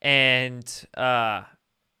 and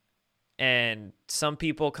some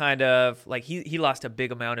people kind of, like, he lost a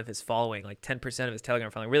big amount of his following, like 10% of his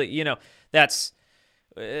Telegram following. Really,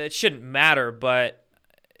 it shouldn't matter, but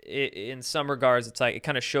in some regards, it's like, it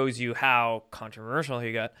kind of shows you how controversial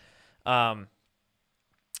he got. I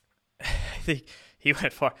think he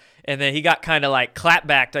went far, and then he got kind of, like,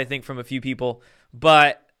 clapbacked, I think, from a few people,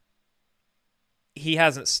 but he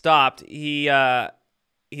hasn't stopped. He's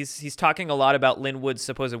talking a lot about Linwood's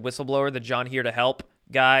supposed whistleblower, the John Here to Help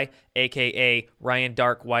guy, a.k.a. Ryan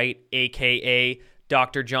Dark White, a.k.a.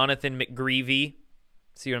 Dr. Jonathan McGreevy.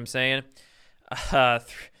 See what I'm saying?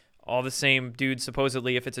 All the same dude,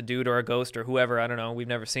 supposedly, if it's a dude or a ghost or whoever. I don't know. We've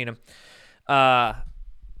never seen him. Yeah,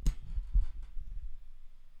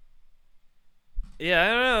 I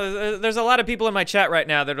don't know. There's a lot of people in my chat right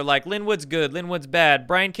now that are like, Linwood's good, Linwood's bad,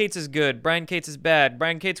 Brian Cates is good, Brian Cates is bad,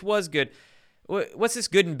 Brian Cates was good. What's this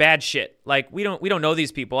good and bad shit? Like, we don't know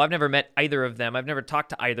these people. I've never met either of them. I've never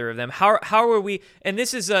talked to either of them. How are we? And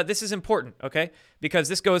this is important, okay? Because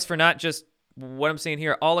this goes for not just what I'm saying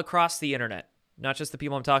here, all across the internet, not just the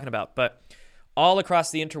people I'm talking about, but all across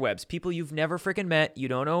the interwebs. People you've never freaking met. You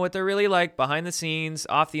don't know what they're really like behind the scenes,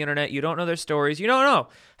 off the internet. You don't know their stories. You don't know.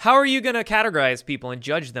 How are you gonna categorize people and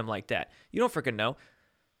judge them like that? You don't freaking know.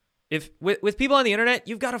 If with people on the internet,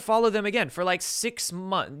 you've got to follow them again for like 6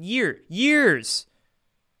 months, years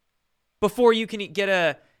before you can get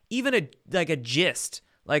a gist,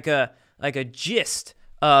 like a gist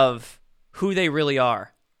of who they really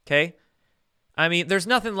are. Okay, I mean, there's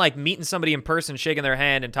nothing like meeting somebody in person, shaking their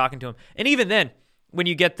hand, and talking to them. And even then, when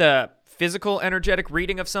you get the physical, energetic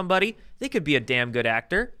reading of somebody, they could be a damn good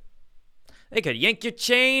actor. They could yank your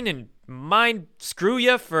chain and mind screw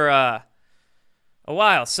you for a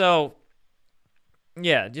while. So,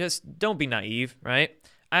 yeah, just don't be naive, right?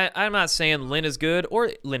 I'm not saying Lynn is good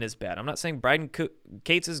or Lynn is bad. I'm not saying Brian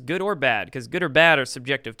Cates is good or bad, because good or bad are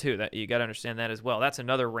subjective too. That you got to understand that as well. That's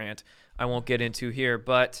another rant I won't get into here.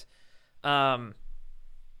 But I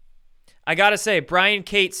got to say, Brian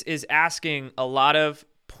Cates is asking a lot of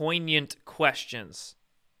poignant questions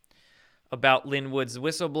about Linwood's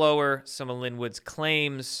whistleblower, some of Linwood's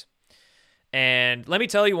claims. And let me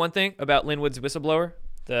tell you one thing about Linwood's whistleblower,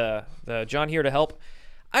 the John Here to Help.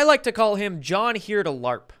 I like to call him John Here to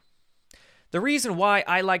LARP. The reason why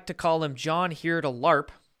I like to call him John Here to LARP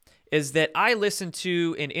is that I listened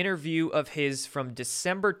to an interview of his from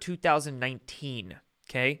December 2019,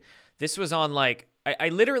 okay? This was on, like, I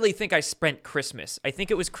literally think I spent Christmas. I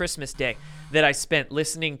think it was Christmas Day that I spent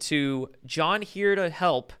listening to John Here to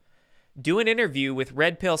Help do an interview with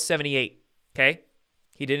Red Pill 78, okay?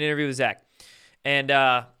 He did an interview with Zach. And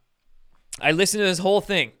I listened to this whole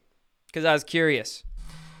thing because I was curious.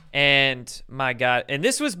 And my God, and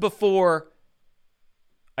this was before,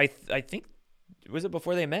 I think, was it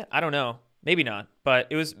before they met? I don't know. Maybe not. But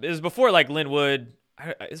it was before, like, Linwood,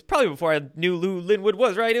 it's probably before I knew who Linwood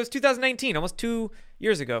was, right? It was 2019, almost 2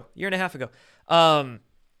 years ago, year and a half ago.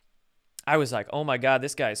 I was like, oh my God,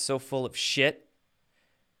 this guy is so full of shit.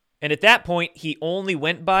 And at that point, he only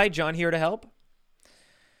went by John Here to Help.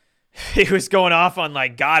 He was going off on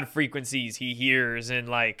like God frequencies he hears and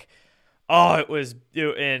like,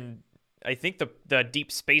 and I think the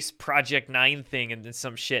Deep Space Project 9 thing and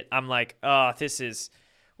some shit. I'm like, what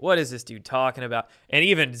is this dude talking about? And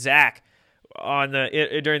even Zach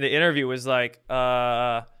during the interview was like,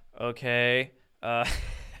 okay. I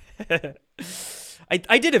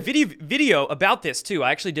did a video about this too.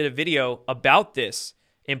 I actually did a video about this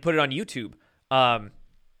and put it on YouTube. Let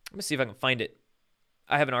me see if I can find it.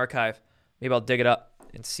 I have an archive. Maybe I'll dig it up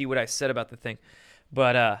and see what I said about the thing.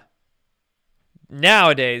 But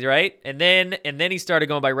nowadays, right? And then he started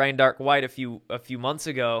going by Ryan Dark White a few months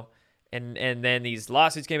ago, and then these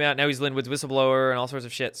lawsuits came out. Now he's Linwood's whistleblower and all sorts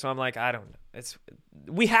of shit. So I'm like, I don't know.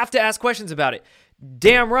 We have to ask questions about it.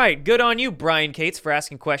 Damn right. Good on you, Brian Cates, for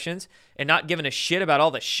asking questions and not giving a shit about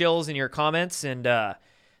all the shills in your comments and the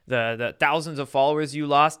thousands of followers you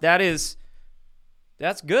lost. That's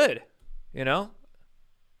good, you know?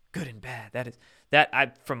 Good and bad.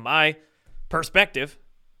 From my perspective,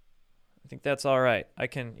 I think that's all right. I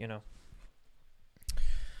can,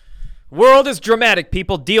 World is dramatic,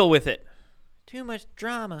 people. Deal with it. Too much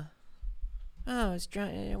drama. Oh, it's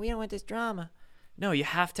drama. We don't want this drama. No, you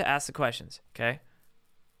have to ask the questions, okay?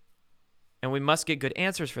 And we must get good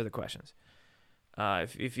answers for the questions.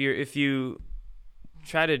 If you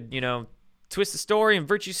try to, twist the story and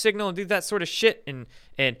virtue signal and do that sort of shit and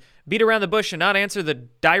beat around the bush and not answer the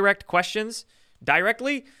direct questions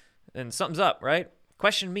directly, then something's up, right?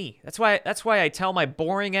 Question me. That's why I tell my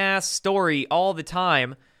boring ass story all the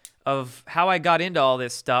time of how I got into all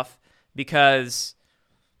this stuff, because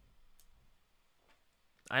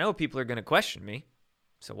I know people are going to question me.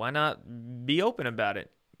 So why not be open about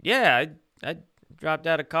it? Yeah, I dropped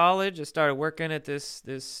out of college. I started working at this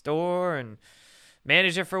store and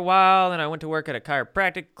managed it for a while. Then I went to work at a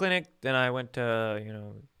chiropractic clinic. Then I went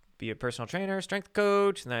to, be a personal trainer, strength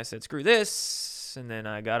coach. And then I said, screw this. And then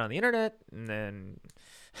I got on the internet. And then,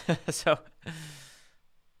 so,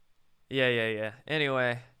 yeah.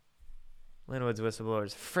 Anyway, Linwood's whistleblower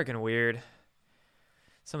is freaking weird.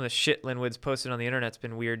 Some of the shit Linwood's posted on the internet's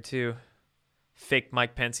been weird too. Fake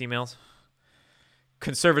Mike Pence emails.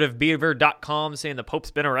 ConservativeBeaver.com saying the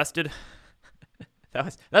Pope's been arrested. that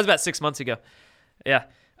was about 6 months ago. Yeah.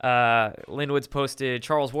 Linwood's posted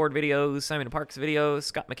Charles Ward videos, Simon Parks videos,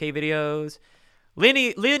 Scott McKay videos.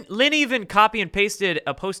 Lynn even copy and pasted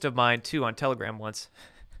a post of mine too on Telegram once.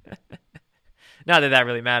 Not that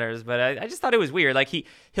really matters, but I just thought it was weird. Like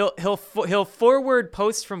he'll forward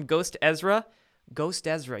posts from Ghost Ezra,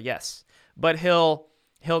 yes, but he'll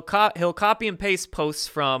copy and paste posts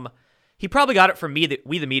from. He probably got it from We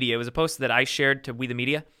the Media. It was a post that I shared to We the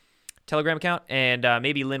Media Telegram account, and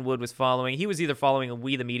maybe Linwood was following. He was either following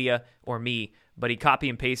We the Media or me, but he copy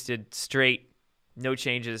and pasted straight, no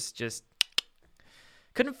changes, just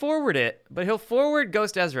couldn't forward it. But he'll forward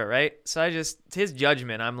Ghost Ezra, right? So his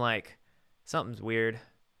judgment, I'm like, something's weird.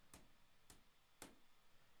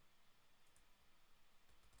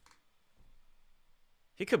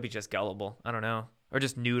 He could be just gullible. I don't know. Or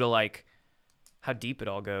just new to like how deep it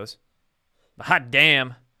all goes. But hot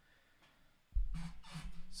damn.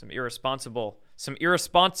 Some irresponsible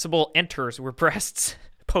enters were pressed.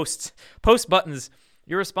 Post buttons.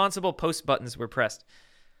 Irresponsible post buttons were pressed.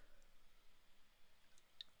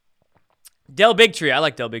 Del Bigtree. I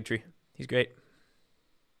like Del Bigtree. He's great.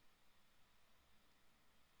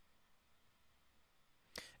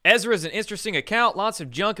 Ezra's an interesting account. Lots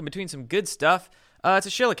of junk in between some good stuff. It's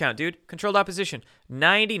a shill account, dude. Controlled opposition.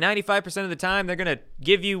 95% of the time, they're going to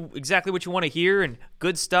give you exactly what you want to hear and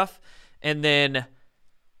good stuff. And then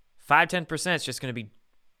 5-10% is just going to be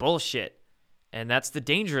bullshit. And that's the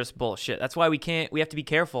dangerous bullshit. That's why we have to be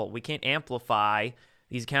careful. We can't amplify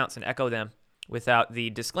these accounts and echo them without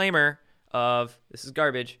the disclaimer of this is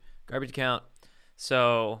garbage account.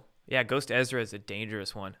 So, yeah, Ghost Ezra is a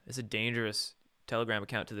dangerous one. It's a dangerous Telegram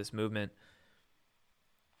account to this movement.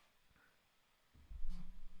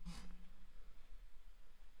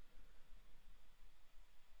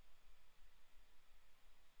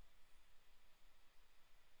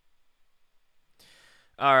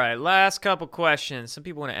 All right, last couple questions. Some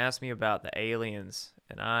people want to ask me about the aliens,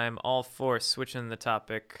 and I'm all for switching the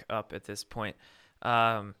topic up at this point.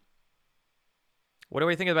 What do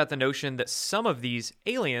we think about the notion that some of these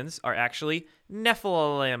aliens are actually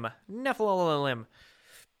Nephilim?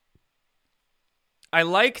 I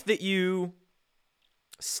like that you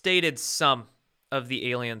stated some of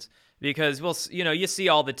the aliens. Because you see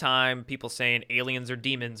all the time people saying aliens are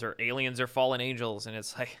demons or aliens are fallen angels, and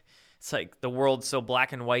it's like the world's so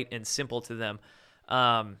black and white and simple to them.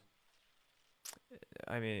 I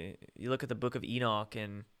mean, you look at the Book of Enoch,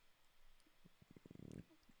 and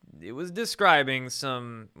it was describing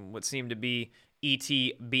some what seemed to be ET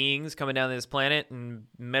beings coming down this planet and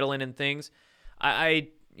meddling in things. I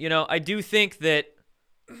do think that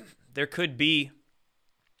there could be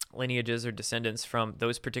lineages or descendants from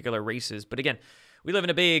those particular races. But again, we live in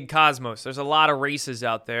a big cosmos. There's a lot of races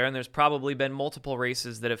out there, and there's probably been multiple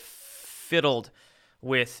races that have fiddled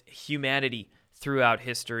with humanity throughout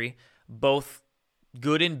history, both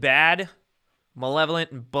good and bad,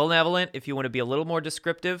 malevolent and benevolent, if you want to be a little more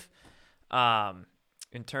descriptive.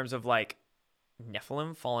 In terms of like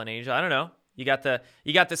Nephilim, fallen angel, I don't know. You got the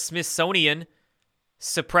Smithsonian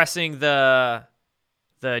suppressing the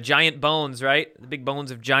giant bones, right? The big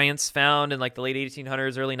bones of giants found in like the late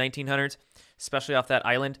 1800s, early 1900s, especially off that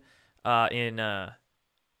island in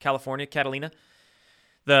California, Catalina.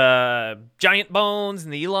 The giant bones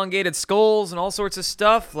and the elongated skulls and all sorts of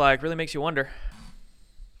stuff, like, really makes you wonder.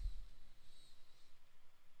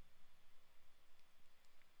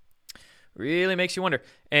 Really makes you wonder.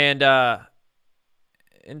 And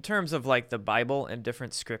in terms of like the Bible and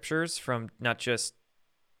different scriptures from not just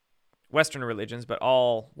Western religions, but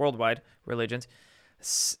all worldwide religions,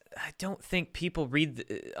 I don't think people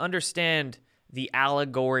understand the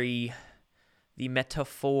allegory, the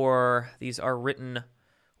metaphor. These are written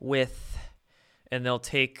with, and they'll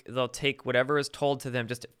take whatever is told to them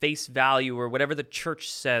just at face value, or whatever the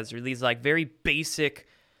church says, or these like very basic,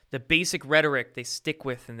 the basic rhetoric they stick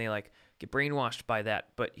with, and they like get brainwashed by that.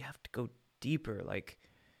 But you have to go deeper. Like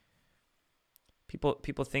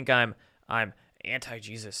people think I'm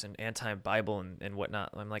anti-Jesus and anti-Bible and whatnot.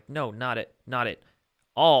 I'm like, no, not at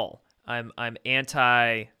all. I'm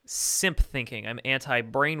anti-simp thinking. I'm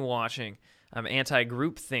anti-brainwashing. I'm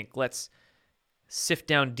anti-groupthink. Let's sift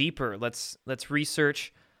down deeper. Let's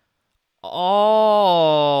research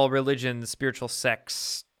all religions, spiritual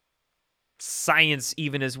sects, science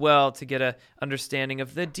even as well, to get a understanding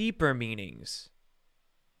of the deeper meanings.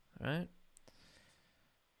 All right?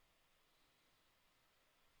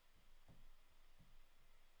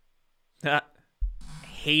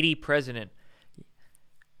 Haiti president.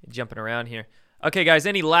 Jumping around here. Okay, guys,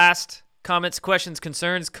 any last comments, questions,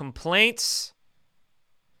 concerns, complaints?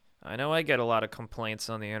 I know I get a lot of complaints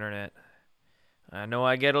on the internet. I know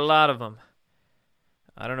I get a lot of them.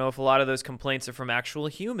 I don't know if a lot of those complaints are from actual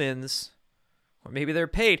humans, or maybe they're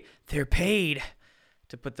paid. They're paid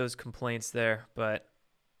to put those complaints there, but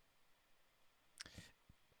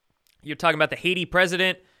you're talking about the Haiti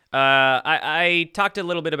president. I talked a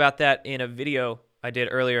little bit about that in a video I did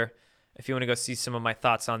earlier, if you want to go see some of my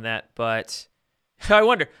thoughts on that. But I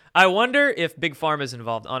wonder if Big Pharma is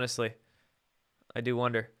involved, honestly. I do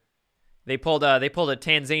wonder. They pulled a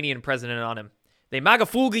Tanzanian president on him. They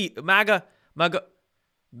Magafugi.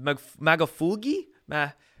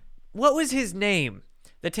 What was his name?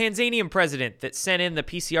 The Tanzanian president that sent in the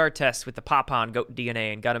PCR test with the Papan goat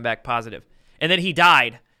DNA and got him back positive. And then he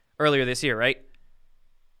died earlier this year, right?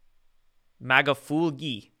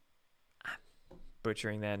 Magafugi. I'm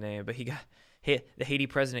butchering that name, but the Haiti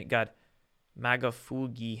president got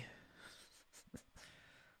Magafugi.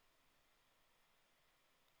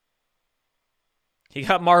 He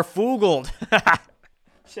got marfugled.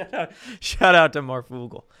 Shout out to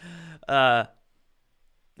Marfugle.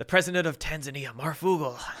 The president of Tanzania,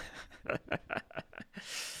 Marfugle.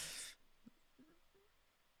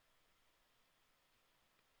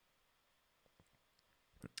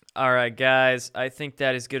 All right, guys. I think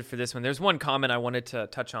that is good for this one. There's one comment I wanted to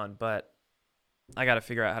touch on, but I got to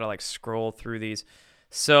figure out how to like scroll through these.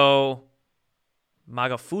 So,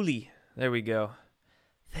 Magafuli. There we go.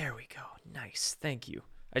 Nice. Thank you.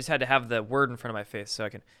 I just had to have the word in front of my face so I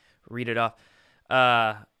can read it off.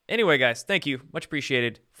 Anyway, guys, thank you. Much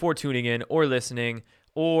appreciated for tuning in or listening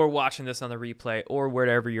or watching this on the replay or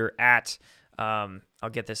wherever you're at. I'll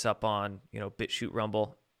get this up on, BitChute,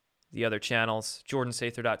 Rumble, the other channels,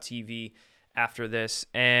 jordansather.tv after this.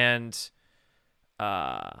 And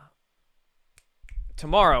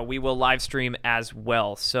tomorrow we will live stream as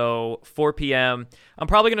well. So 4 p.m. I'm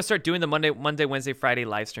probably going to start doing the Monday, Wednesday, Friday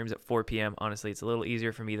live streams at 4 p.m. Honestly, it's a little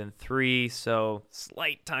easier for me than 3. So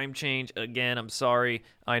slight time change. Again, I'm sorry.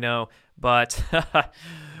 I know. But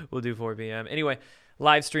we'll do 4 p.m. Anyway,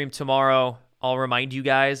 live stream tomorrow. I'll remind you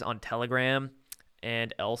guys on Telegram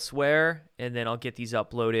and elsewhere. And then I'll get these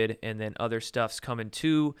uploaded. And then other stuff's coming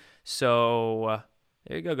too. So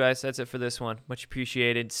there you go, guys. That's it for this one. Much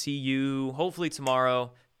appreciated. See you hopefully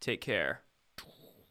tomorrow. Take care.